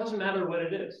 it doesn't matter what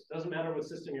it is. It doesn't matter what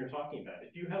system you're talking about.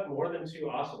 If you have more than two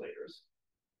oscillators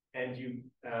and you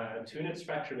tune its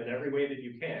spectrum in every way that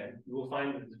you can, you will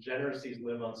find that the degeneracies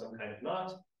live on some kind of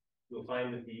knot. You'll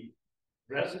find that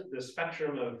the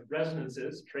spectrum of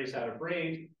resonances trace out a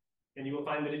braid, and you will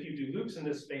find that if you do loops in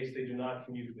this space, they do not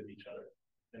commute with each other.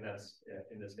 And that's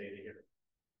in this data here.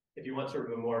 If you want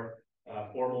sort of a more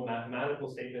formal mathematical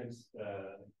statements,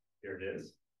 here it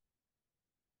is.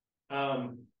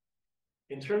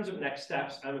 In terms of next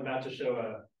steps, I'm about to show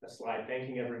a slide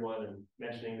thanking everyone and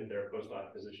mentioning that there are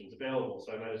postdoc positions available.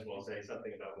 So I might as well say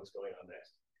something about what's going on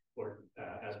next, or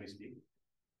as we speak.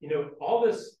 You know, all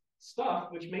this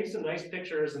stuff, which makes some nice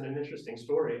pictures and an interesting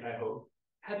story, I hope,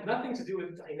 had nothing to do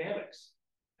with dynamics.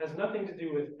 Has nothing to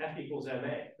do with F equals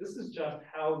MA. This is just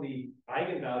how the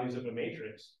eigenvalues of a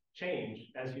matrix change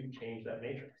as you change that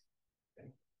matrix. Okay?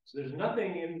 So there's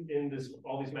nothing in this,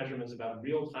 all these measurements about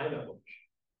real-time evolution.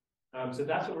 So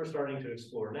that's what we're starting to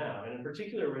explore now. And in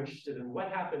particular, we're interested in what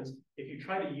happens if you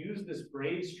try to use this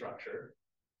braid structure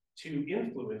to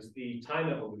influence the time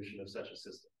evolution of such a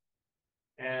system.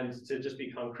 And to just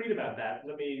be concrete about that,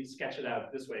 let me sketch it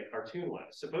out this way,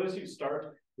 cartoon-wise. Suppose you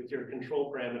start with your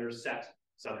control parameters set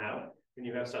somehow, and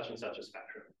you have such and such a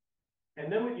spectrum.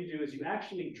 And then what you do is you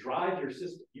actually drive your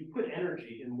system. You put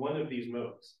energy in one of these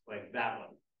modes, like that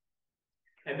one.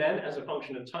 And then as a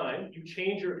function of time, you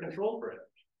change your control parameters.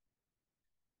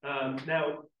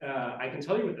 Now, I can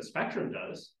tell you what the spectrum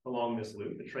does along this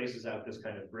loop. It traces out this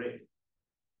kind of braid.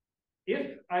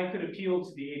 If I could appeal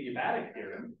to the adiabatic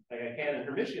theorem, like I can in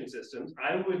Hermitian systems,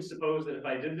 I would suppose that if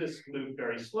I did this loop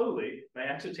very slowly, my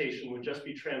excitation would just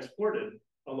be transported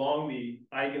along the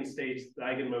eigenstate, the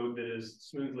eigenmode that is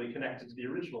smoothly connected to the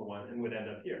original one and would end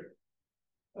up here.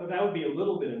 That would be a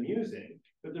little bit amusing,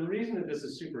 but the reason that this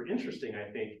is super interesting, I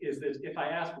think, is that if I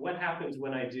ask what happens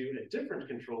when I do a different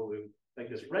control loop, like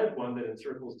this red one that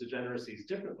encircles degeneracies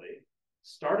differently,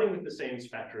 starting with the same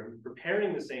spectrum,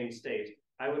 preparing the same state,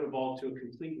 I would evolve to a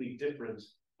completely different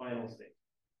final state.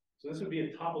 So this would be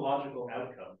a topological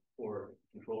outcome for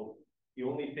control loop. The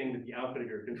only thing that the output of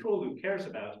your control loop cares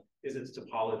about is its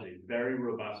topology, very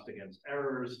robust against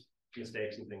errors,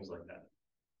 mistakes, and things like that.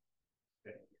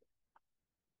 Okay.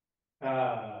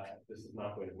 This is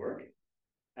not going to work,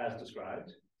 as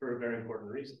described, for a very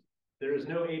important reason. There is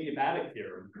no adiabatic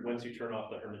theorem once you turn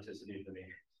off the hermiticity of the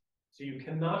matrix. So you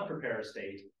cannot prepare a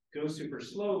state, go super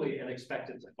slowly, and expect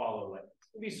it to follow like this.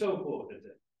 It'd be so cool if it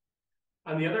did.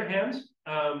 On the other hand,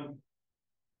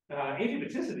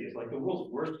 adiabaticity is like the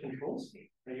world's worst control scheme.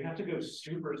 Right? You have to go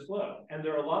super slow. And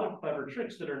there are a lot of clever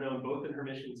tricks that are known both in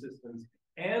Hermitian systems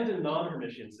and in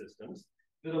non-Hermitian systems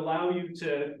that allow you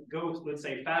to go, let's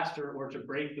say, faster or to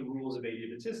break the rules of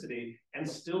adiabaticity and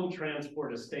still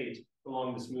transport a state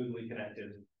along the smoothly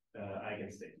connected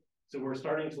eigenstate. So we're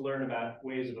starting to learn about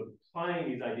ways of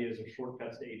applying these ideas of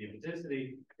shortcuts to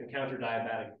adiabaticity and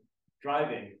counter-diabatic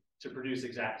driving to produce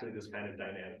exactly this kind of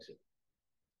dynamics.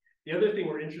 The other thing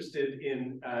we're interested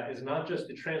in is not just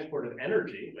the transport of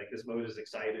energy, like this mode is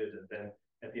excited, and then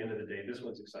at the end of the day, this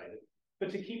one's excited,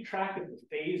 but to keep track of the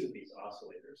phase of these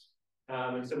oscillators.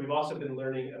 And so we've also been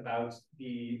learning about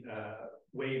the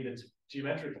way that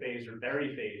geometric phase or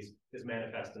Berry phase is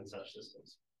manifest in such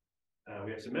systems.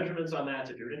 We have some measurements on that.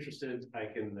 If you're interested, I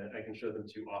can show them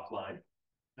to you offline.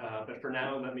 But for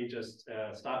now, let me just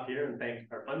stop here and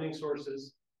thank our funding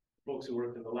sources, folks who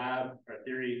worked in the lab, our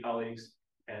theory colleagues,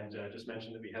 and just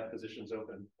mention that we have positions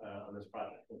open on this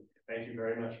project. And thank you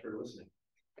very much for listening.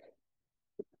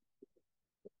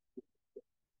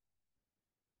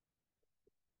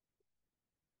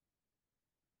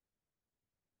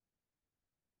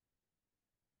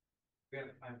 We have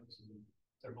time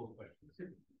for several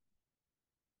questions.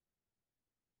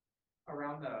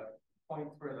 Around the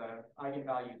points where the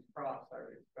eigenvalues cross, I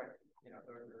would expect, those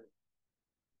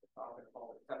are often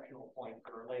called exceptional points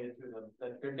related to them.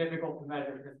 That they're difficult to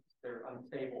measure because they're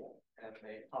unstable and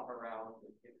they hop around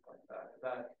and things like that. Is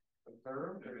that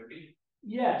observed? Or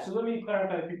Yeah, so let me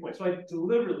clarify a few points. So I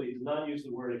deliberately did not use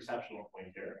the word exceptional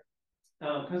point here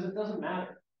because it doesn't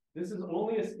matter. This is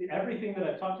only everything that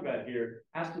I've talked about here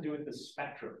has to do with the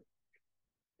spectrum.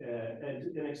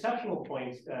 And an exceptional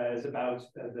point is about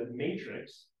the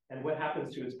matrix and what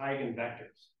happens to its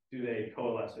eigenvectors. Do they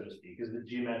coalesce, so to speak? Is the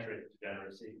geometric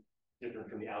degeneracy different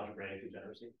from the algebraic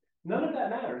degeneracy? None of that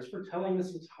matters for telling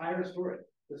this entire story.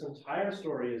 This entire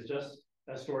story is just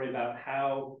a story about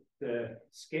how the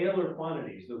scalar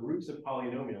quantities, the roots of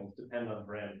polynomials, depend on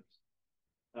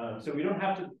parameters. So we don't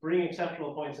have to bring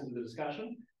exceptional points into the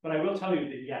discussion, but I will tell you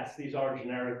that yes, these are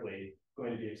generically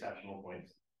going to be exceptional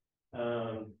points.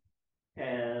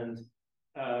 And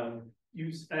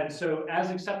so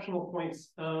as exceptional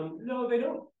points, no, they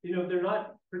don't. They're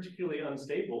not particularly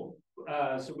unstable.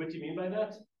 So what do you mean by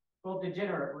that? well,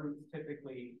 degenerate roots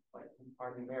typically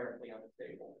are numerically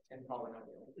unstable in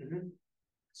polynomials. Mm-hmm.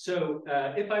 So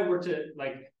if I were to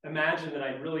imagine that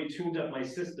I'd really tuned up my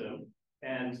system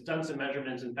and done some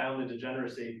measurements and found the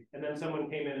degeneracy, and then someone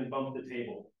came in and bumped the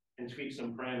table and tweaked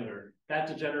some parameter, that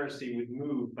degeneracy would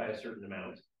move by a certain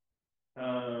amount.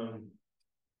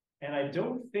 And I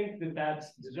don't think that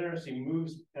degeneracy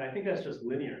moves, and I think that's just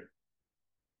linear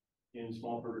in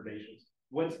small perturbations.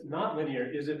 What's not linear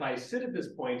is if I sit at this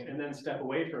point and then step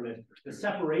away from it, the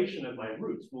separation of my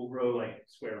roots will grow like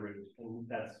square root, and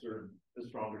that's sort of the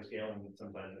stronger scaling that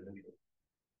sometimes is interesting.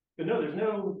 But no, there's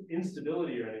no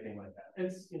instability or anything like that.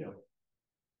 It's,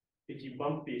 if you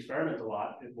bump the experiment a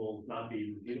lot, it will not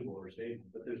be repeatable or stable,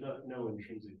 but there's no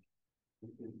intrinsic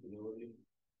instability.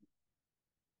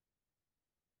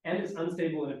 And it's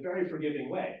unstable in a very forgiving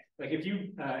way. Like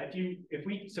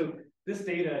so this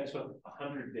data took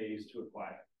 100 days to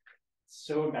acquire. It's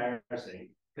so embarrassing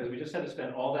because we just had to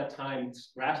spend all that time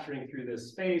rastering through this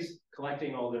space,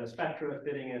 collecting all the spectra,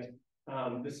 fitting it.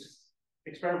 This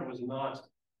experiment was not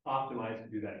optimized to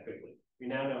do that quickly. We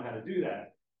now know how to do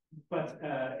that. But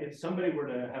if somebody were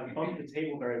to have bumped the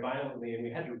table very violently and we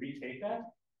had to retake that,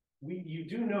 you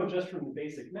do know just from the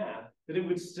basic math that it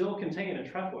would still contain a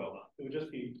trefoil knot. It would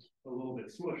just be a little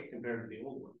bit smushed compared to the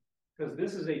old one, because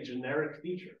this is a generic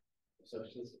feature of such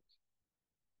systems.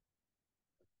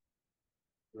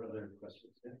 There are other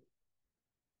questions? Yeah.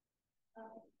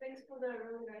 Thanks for the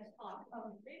really nice talk.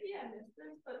 Maybe I missed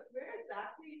this, but where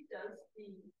exactly does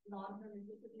the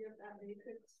non-reciprocity of that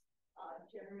matrix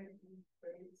generate these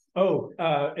braids? Oh,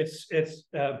 it's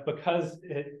because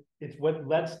it's what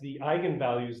lets the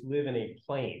eigenvalues live in a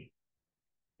plane.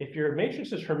 If your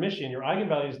matrix is Hermitian, your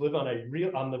eigenvalues live on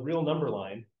the real number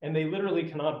line, and they literally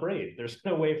cannot braid. There's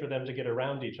no way for them to get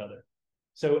around each other.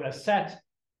 So a set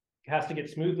has to get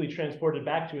smoothly transported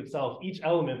back to itself. Each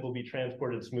element will be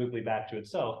transported smoothly back to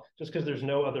itself, just because there's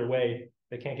no other way.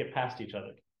 They can't get past each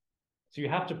other. So you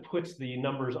have to put the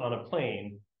numbers on a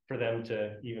plane for them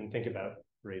to even think about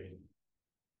braiding.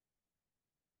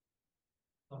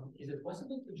 Is it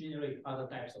possible to generate other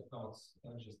types of knots,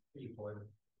 not just three-point?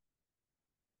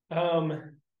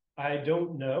 I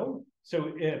don't know.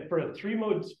 So for a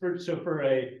for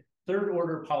a third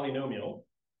order polynomial,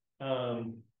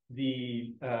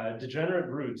 the degenerate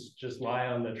roots just lie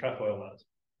on the trefoil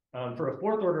knot. For a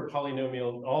fourth order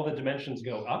polynomial, all the dimensions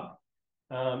go up,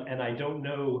 and I don't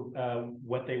know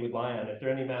what they would lie on. If there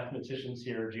are any mathematicians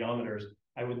here, geometers,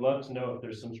 I would love to know if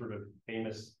there's some sort of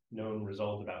famous known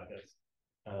result about this.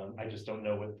 I just don't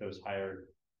know what those higher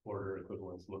order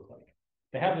equivalents look like.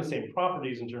 They have the same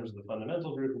properties in terms of the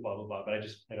fundamental group and blah, blah, blah, but I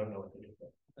don't know what they do.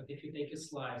 But if you take a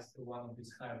slice to one of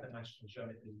these higher dimensional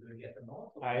geometries, do you get a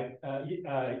knot?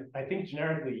 I think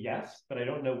generically yes, but I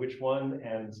don't know which one.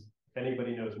 And if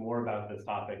anybody knows more about this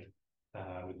topic,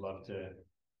 I would love to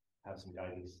have some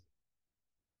guidance.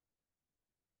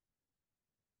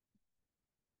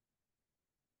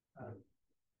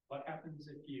 What happens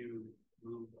if you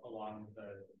move along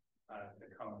the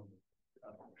cone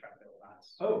of trapezoid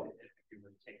mass? Oh. If you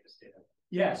would take this data.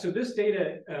 Yeah, so this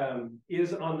data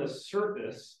is on the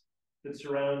surface that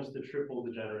surrounds the triple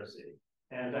degeneracy.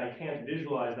 And I can't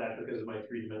visualize that because of my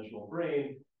three-dimensional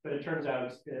brain, but it turns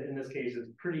out in this case, it's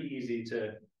pretty easy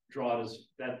to draw this,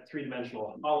 that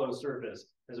three-dimensional hollow surface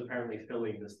as apparently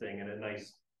filling this thing in a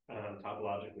nice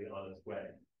topologically honest way.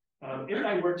 If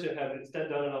I were to have instead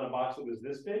done it on a box that was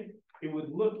this big, it would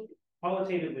look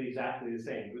qualitatively exactly the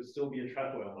same. It would still be a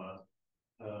trefoil knot.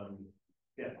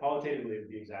 Yeah, qualitatively it would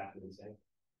be exactly the same.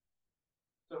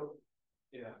 So,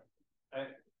 yeah,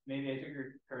 maybe I took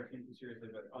your cartoon too seriously,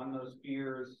 but on those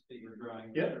spheres that you're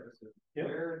drawing the surfaces,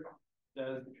 where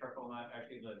does the trefoil knot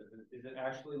actually live? Is it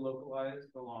actually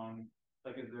localized along?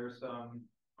 Like, is there some?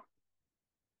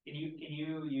 Can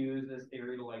you use this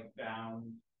theory to like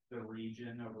bound the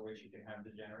region over which you can have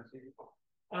degeneracy?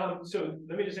 So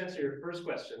let me just answer your first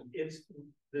question. It's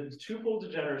the twofold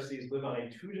degeneracies live on a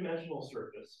two-dimensional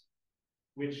surface,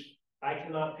 which I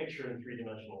cannot picture in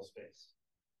three-dimensional space.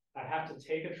 I have to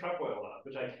take a trefoil knot,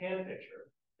 which I can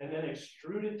picture, and then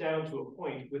extrude it down to a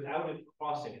point without it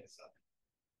crossing itself.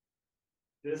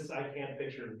 This I can't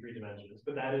picture in 3 dimensions,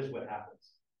 but that is what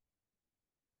happens.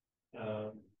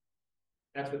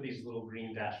 That's what these little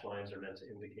green dashed lines are meant to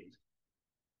indicate.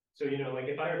 So, you know, like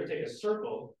if I were to take a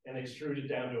circle and extrude it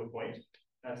down to a point,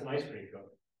 that's an ice cream cone.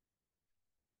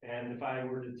 And if I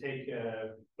were to take,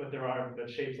 but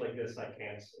shapes like this I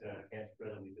can't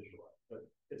readily visualize, but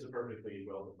it's a perfectly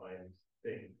well-defined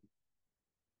thing.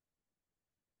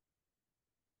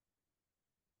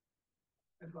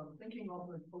 If I'm thinking of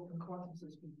an open quantum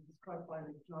system described by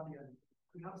Hermitian,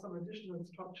 we have some additional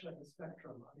structure in the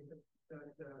spectrum. I mean,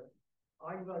 the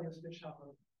eigenvalues which have a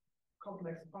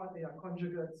complex part, they are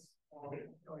conjugates or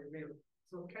real.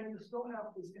 So can you still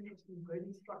have this interesting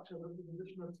gradient structure with this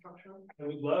additional structure? I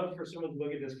would love for someone to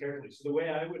look at this carefully. So the way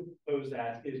I would pose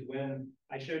that is when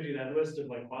I showed you that list of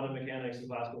like quantum mechanics and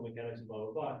classical mechanics and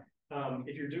blah, blah, blah.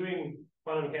 If you're doing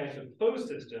quantum mechanics of closed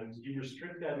systems, you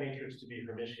restrict that matrix to be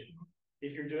Hermitian.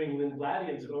 If you're doing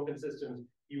Lindbladians of open systems,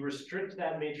 you restrict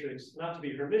that matrix not to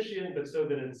be Hermitian, but so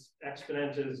that its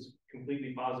exponent is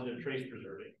completely positive trace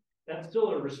preserving. That's still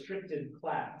a restricted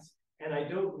class. And I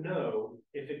don't know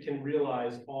if it can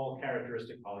realize all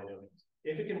characteristic polynomials.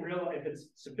 If it's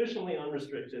sufficiently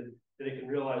unrestricted that it can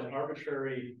realize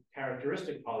arbitrary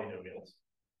characteristic polynomials,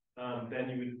 then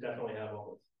you would definitely have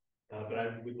all this. But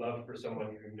I would love for someone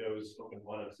who knows open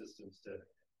quantum systems to,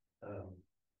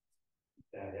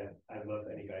 I'd love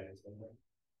any guidance on that.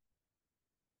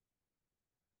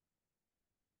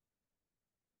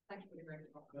 Thank you for the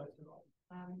great talk.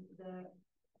 The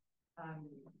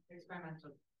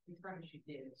experiments you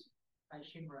did, I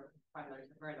assume were quite low,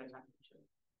 very low temperature.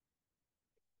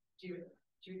 Do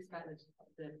you expect that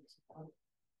the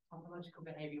topological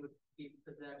behavior would be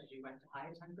preserved as you went to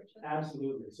higher temperatures?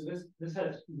 Absolutely. So this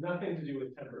has nothing to do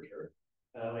with temperature.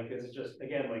 Like this is just,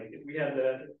 again, like if we had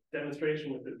the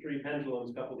demonstration with the 3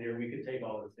 pendulums coupled here, we could take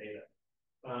all this data.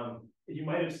 You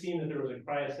might have seen that there was a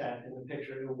cryostat in the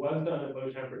picture. It was done at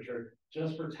low temperature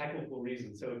just for technical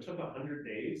reasons. So it took 100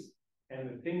 days. And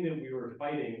the thing that we were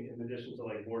fighting, in addition to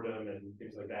like boredom and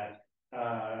things like that,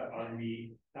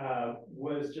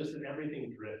 was just that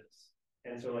everything drifts.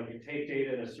 And so like you take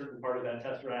data in a certain part of that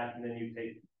tesseract, and then you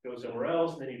go somewhere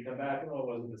else, and then you come back, and oh, it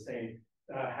wasn't the same.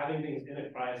 Having things in a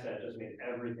cryostat just made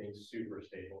everything super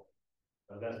stable.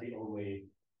 That's the only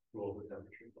role the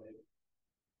temperature played.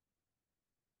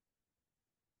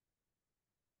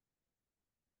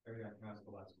 Maybe I can ask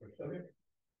the last question. Okay.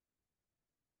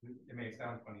 It may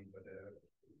sound funny, but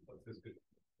what's this good?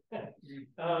 You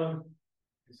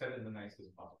said it in the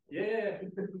nicest possible. Yeah.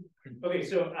 Okay,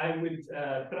 so I would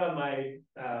put on my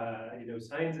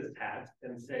scientist hat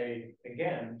and say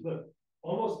again, look,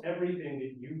 almost everything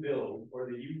that you build or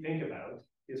that you think about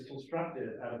is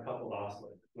constructed out of coupled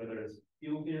oscillators, whether it's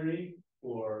field theory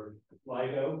or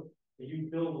LIGO. You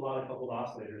build a lot of coupled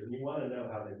oscillators, and you want to know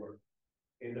how they work.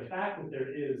 And the fact that there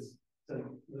is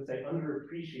some, let's say,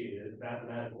 underappreciated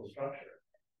mathematical structure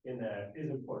in that is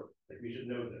important. Like we should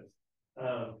know this.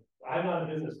 I'm not a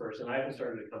business person. I haven't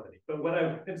started a company. But what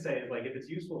I would say is, like, if it's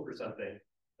useful for something,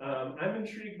 I'm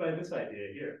intrigued by this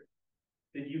idea here,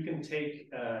 that you can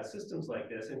take systems like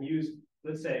this and use,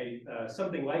 let's say,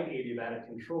 something like adiabatic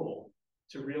control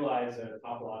to realize a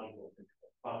topological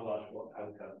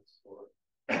outcomes for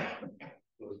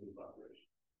closed loop operation.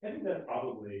 I think that's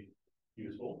probably